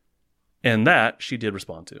 And that she did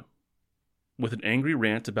respond to, with an angry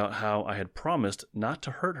rant about how I had promised not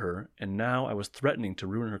to hurt her, and now I was threatening to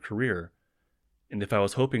ruin her career, and if I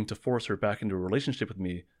was hoping to force her back into a relationship with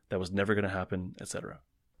me, that was never going to happen, etc.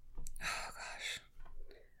 Oh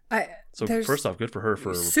gosh. So first off, good for her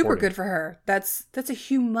for super reporting. Good for her. That's a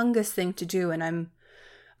humongous thing to do, and I'm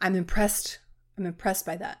impressed. I'm impressed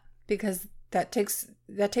by that, because that takes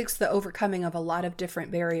the overcoming of a lot of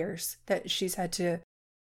different barriers that she's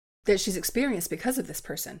experienced because of this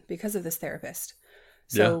person, because of this therapist.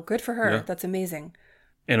 So good for her. Yeah. That's amazing.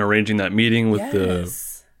 And arranging that meeting with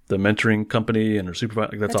the mentoring company and her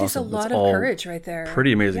supervisor, that's awesome. Takes a lot of courage right there.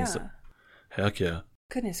 Pretty amazing stuff. Heck yeah.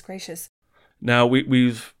 Goodness gracious. Now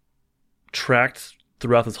we've tracked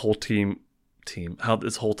throughout this whole team how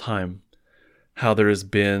this whole time how there has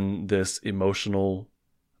been this emotional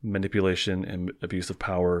manipulation and abuse of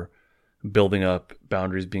power building up,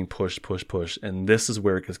 boundaries being pushed, and this is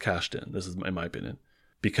where it gets cashed in. This is in my opinion,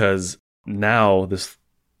 because now this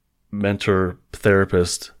mentor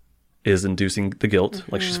therapist is inducing the guilt,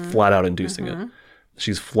 like she's flat out inducing it.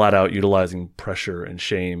 She's flat out utilizing pressure and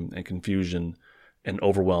shame and confusion and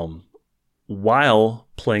overwhelm while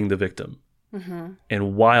playing the victim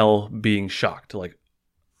and while being shocked, like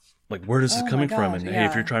where is this coming from? And hey,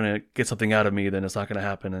 if you're trying to get something out of me, then it's not going to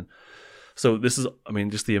happen. And so this is,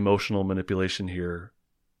 just the emotional manipulation here.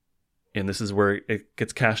 And this is where it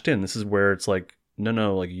gets cashed in. This is where it's like,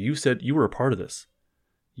 no, like you said you were a part of this.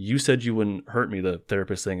 You said you wouldn't hurt me, the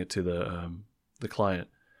therapist saying it to the client.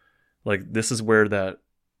 Like this is where that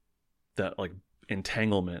like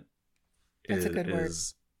entanglement That's a good word.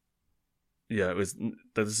 Yeah, this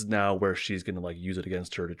is now where she's going to like use it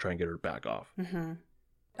against her to try and get her back off.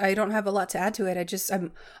 I don't have a lot to add to it.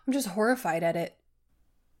 I'm just horrified at it.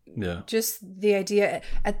 Yeah. Just the idea.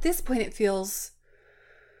 At this point, it feels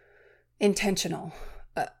intentional.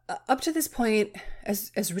 Up to this point,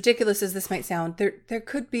 as ridiculous as this might sound, there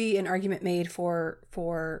could be an argument made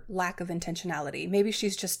for lack of intentionality. Maybe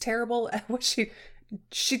she's just terrible at what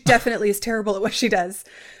she definitely is terrible at what she does.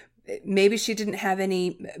 Maybe she didn't have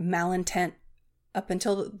any malintent up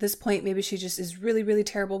until this point. Maybe she just is really, really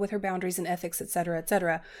terrible with her boundaries and ethics, etc.,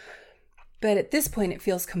 etc. But at this point, it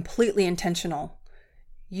feels completely intentional.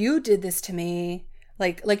 You did this to me,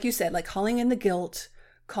 like you said, like calling in the guilt,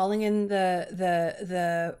 calling in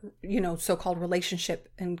the so-called relationship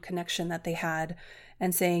and connection that they had,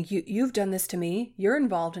 and saying, you've done this to me, you're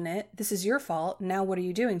involved in it, this is your fault, now what are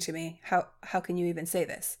you doing to me? How can you even say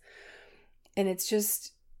this? And it's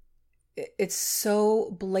just, it's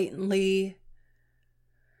so blatantly,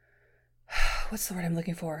 what's the word I'm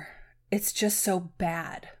looking for? It's just so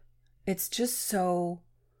bad. It's just so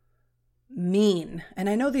mean. And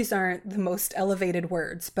I know these aren't the most elevated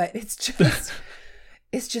words, but it's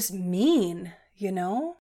just mean, you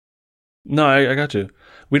know? No, I got you.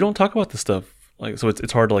 We don't talk about this stuff. Like, so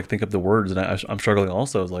it's hard to like think of the words, and I'm struggling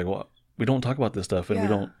also. It's like, well, we don't talk about this stuff, and we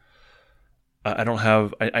don't. I don't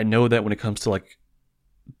have. I know that when it comes to like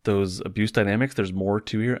those abuse dynamics, there's more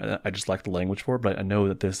to here. I just lack the language for it, but I know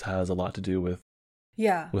that this has a lot to do with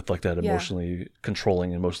like that emotionally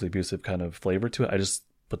controlling, emotionally abusive kind of flavor to it.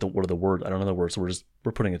 But what are the words? I don't know the words, so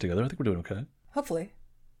we're putting it together. I think we're doing okay. Hopefully.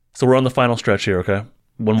 So we're on the final stretch here. Okay,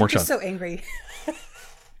 one more chunk. I'm just so angry.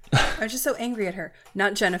 I'm just so angry at her,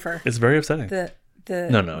 not Jennifer. It's very upsetting. No,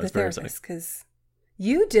 it's very upsetting because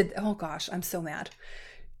you did. Oh gosh, I'm so mad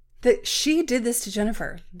that she did this to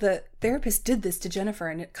Jennifer. The therapist did this to Jennifer,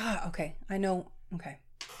 and God, okay, I know. Okay,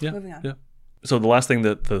 moving on. Yeah. So the last thing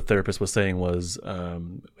that the therapist was saying was,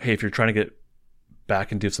 "Hey, if you're trying to get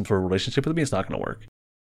back into some sort of relationship with me, it's not going to work."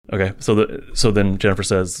 Okay, so then Jennifer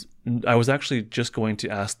says, "I was actually just going to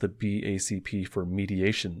ask the BACP for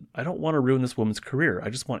mediation. I don't want to ruin this woman's career. I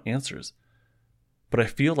just want answers. But I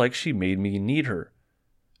feel like she made me need her.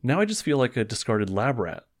 Now I just feel like a discarded lab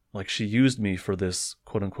rat, like she used me for this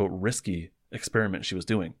quote-unquote risky experiment she was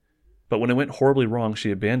doing. But when it went horribly wrong, she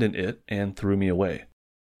abandoned it and threw me away.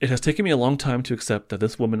 It has taken me a long time to accept that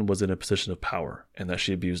this woman was in a position of power and that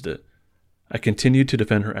she abused it. I continued to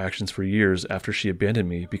defend her actions for years after she abandoned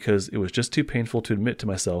me because it was just too painful to admit to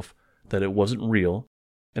myself that it wasn't real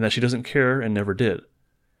and that she doesn't care and never did.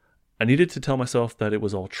 I needed to tell myself that it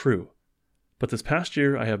was all true. But this past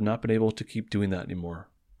year, I have not been able to keep doing that anymore.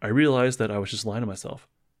 I realized that I was just lying to myself.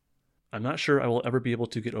 I'm not sure I will ever be able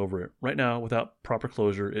to get over it. Right now, without proper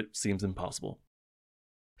closure, it seems impossible."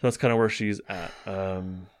 So that's kind of where she's at. I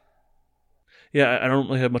don't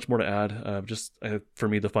really have much more to add. For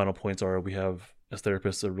me, the final points are we have, as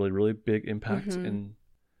therapists, a really, really big impact in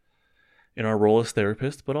our role as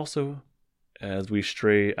therapists, but also as we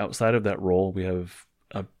stray outside of that role, we have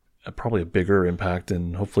probably a bigger impact,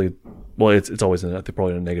 and hopefully, well, it's always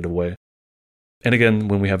probably in a negative way. And again,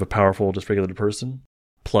 when we have a powerful, dysregulated person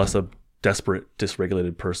plus a desperate,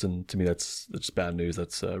 dysregulated person, to me, that's just bad news.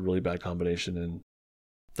 That's a really bad combination, and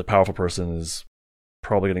the powerful person is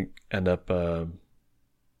probably going to end up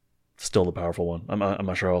still the powerful one. I'm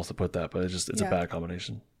not sure how else to put that, but it's a bad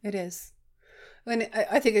combination. It is. And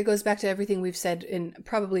I think it goes back to everything we've said in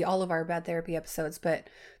probably all of our bad therapy episodes, but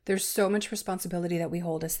there's so much responsibility that we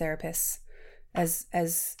hold as therapists,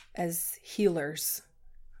 as healers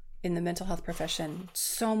in the mental health profession.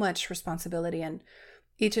 So much responsibility, and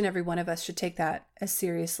each and every one of us should take that as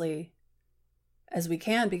seriously as we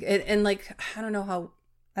can. And like, I don't know how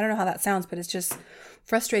that sounds, but it's just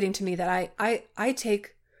frustrating to me that I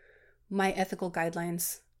take my ethical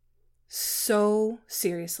guidelines so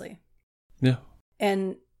seriously. Yeah.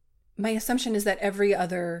 And my assumption is that every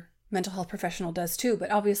other mental health professional does too,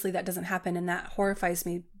 but obviously that doesn't happen, and that horrifies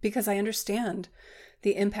me because I understand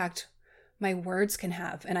the impact my words can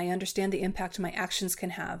have, and I understand the impact my actions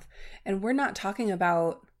can have. And we're not talking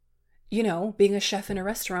about, being a chef in a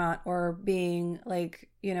restaurant or being like,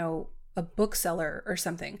 a bookseller or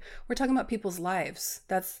something. We're talking about people's lives.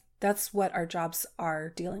 That's what our jobs are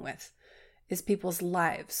dealing with, is people's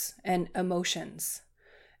lives and emotions.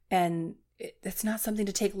 And it's not something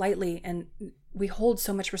to take lightly. And we hold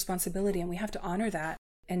so much responsibility, and we have to honor that.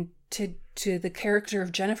 And to the character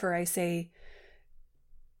of Jennifer, I say,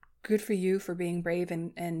 good for you for being brave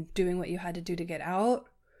and doing what you had to do to get out,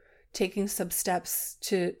 taking some steps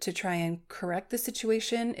to try and correct the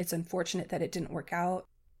situation. It's unfortunate that it didn't work out,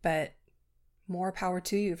 but more power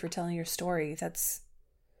to you for telling your story. That's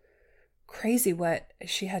crazy what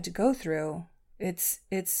she had to go through. It's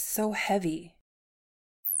so heavy.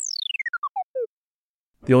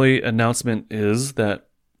 The only announcement is that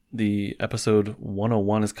the episode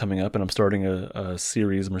 101 is coming up, and I'm starting a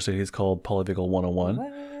series, Mercedes, called Polyvagal 101,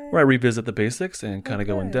 where I revisit the basics and kind of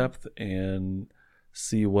go in depth and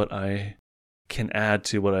see what I can add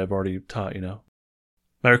to what I've already taught,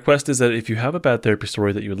 My request is that if you have a bad therapy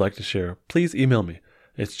story that you would like to share, please email me.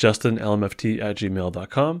 It's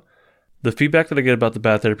justinlmft@gmail.com. The feedback that I get about the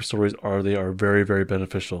bad therapy stories they are very, very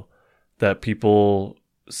beneficial. That people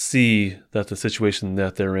see that the situation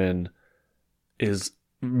that they're in is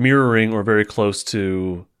mirroring or very close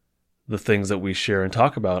to the things that we share and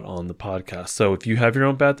talk about on the podcast. So if you have your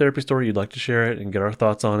own bad therapy story, you'd like to share it and get our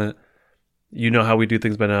thoughts on it, you know how we do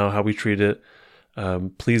things by now, how we treat it,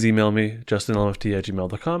 please email me,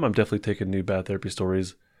 justinlmft@gmail.com. I'm definitely taking new bad therapy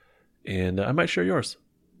stories, and I might share yours.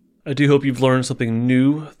 I do hope you've learned something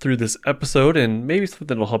new through this episode, and maybe something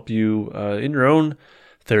that will help you in your own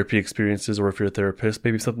therapy experiences, or if you're a therapist,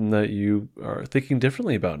 maybe something that you are thinking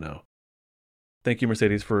differently about now. Thank you,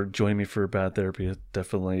 Mercedes, for joining me for Bad Therapy. It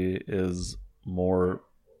definitely is more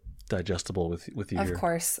digestible with you here. Of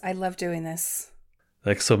course. I love doing this.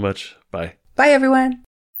 Thanks so much. Bye. Bye, everyone.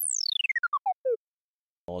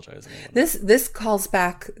 Apologizing. This calls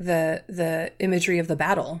back the imagery of the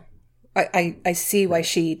battle. I see why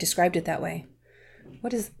she described it that way.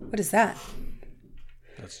 What is that?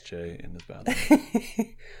 That's Jay in his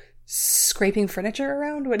bathroom. Scraping furniture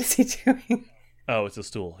around? What is he doing? Oh, it's a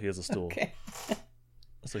stool. He has a stool. Okay.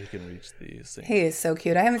 So he can reach the sink. He is so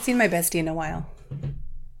cute. I haven't seen my bestie in a while.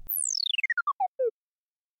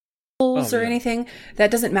 Or anything,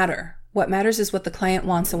 that doesn't matter. What matters is what the client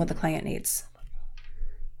wants and what the client needs.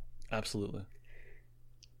 Absolutely.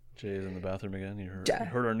 Jay is in the bathroom again. You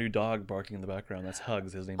heard our new dog barking in the background. That's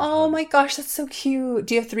Hugs. His name is Oh Hugs. my gosh, that's so cute.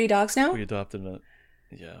 Do you have 3 dogs now? We adopted a...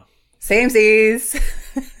 Yeah. Samesies.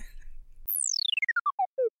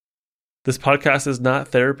 This podcast is not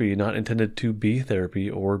therapy, not intended to be therapy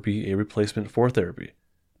or be a replacement for therapy.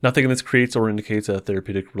 Nothing in this creates or indicates a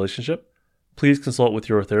therapeutic relationship. Please consult with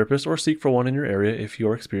your therapist or seek for one in your area if you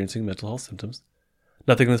are experiencing mental health symptoms.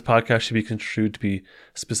 Nothing in this podcast should be construed to be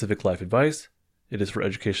specific life advice. It is for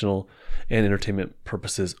educational and entertainment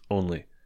purposes only.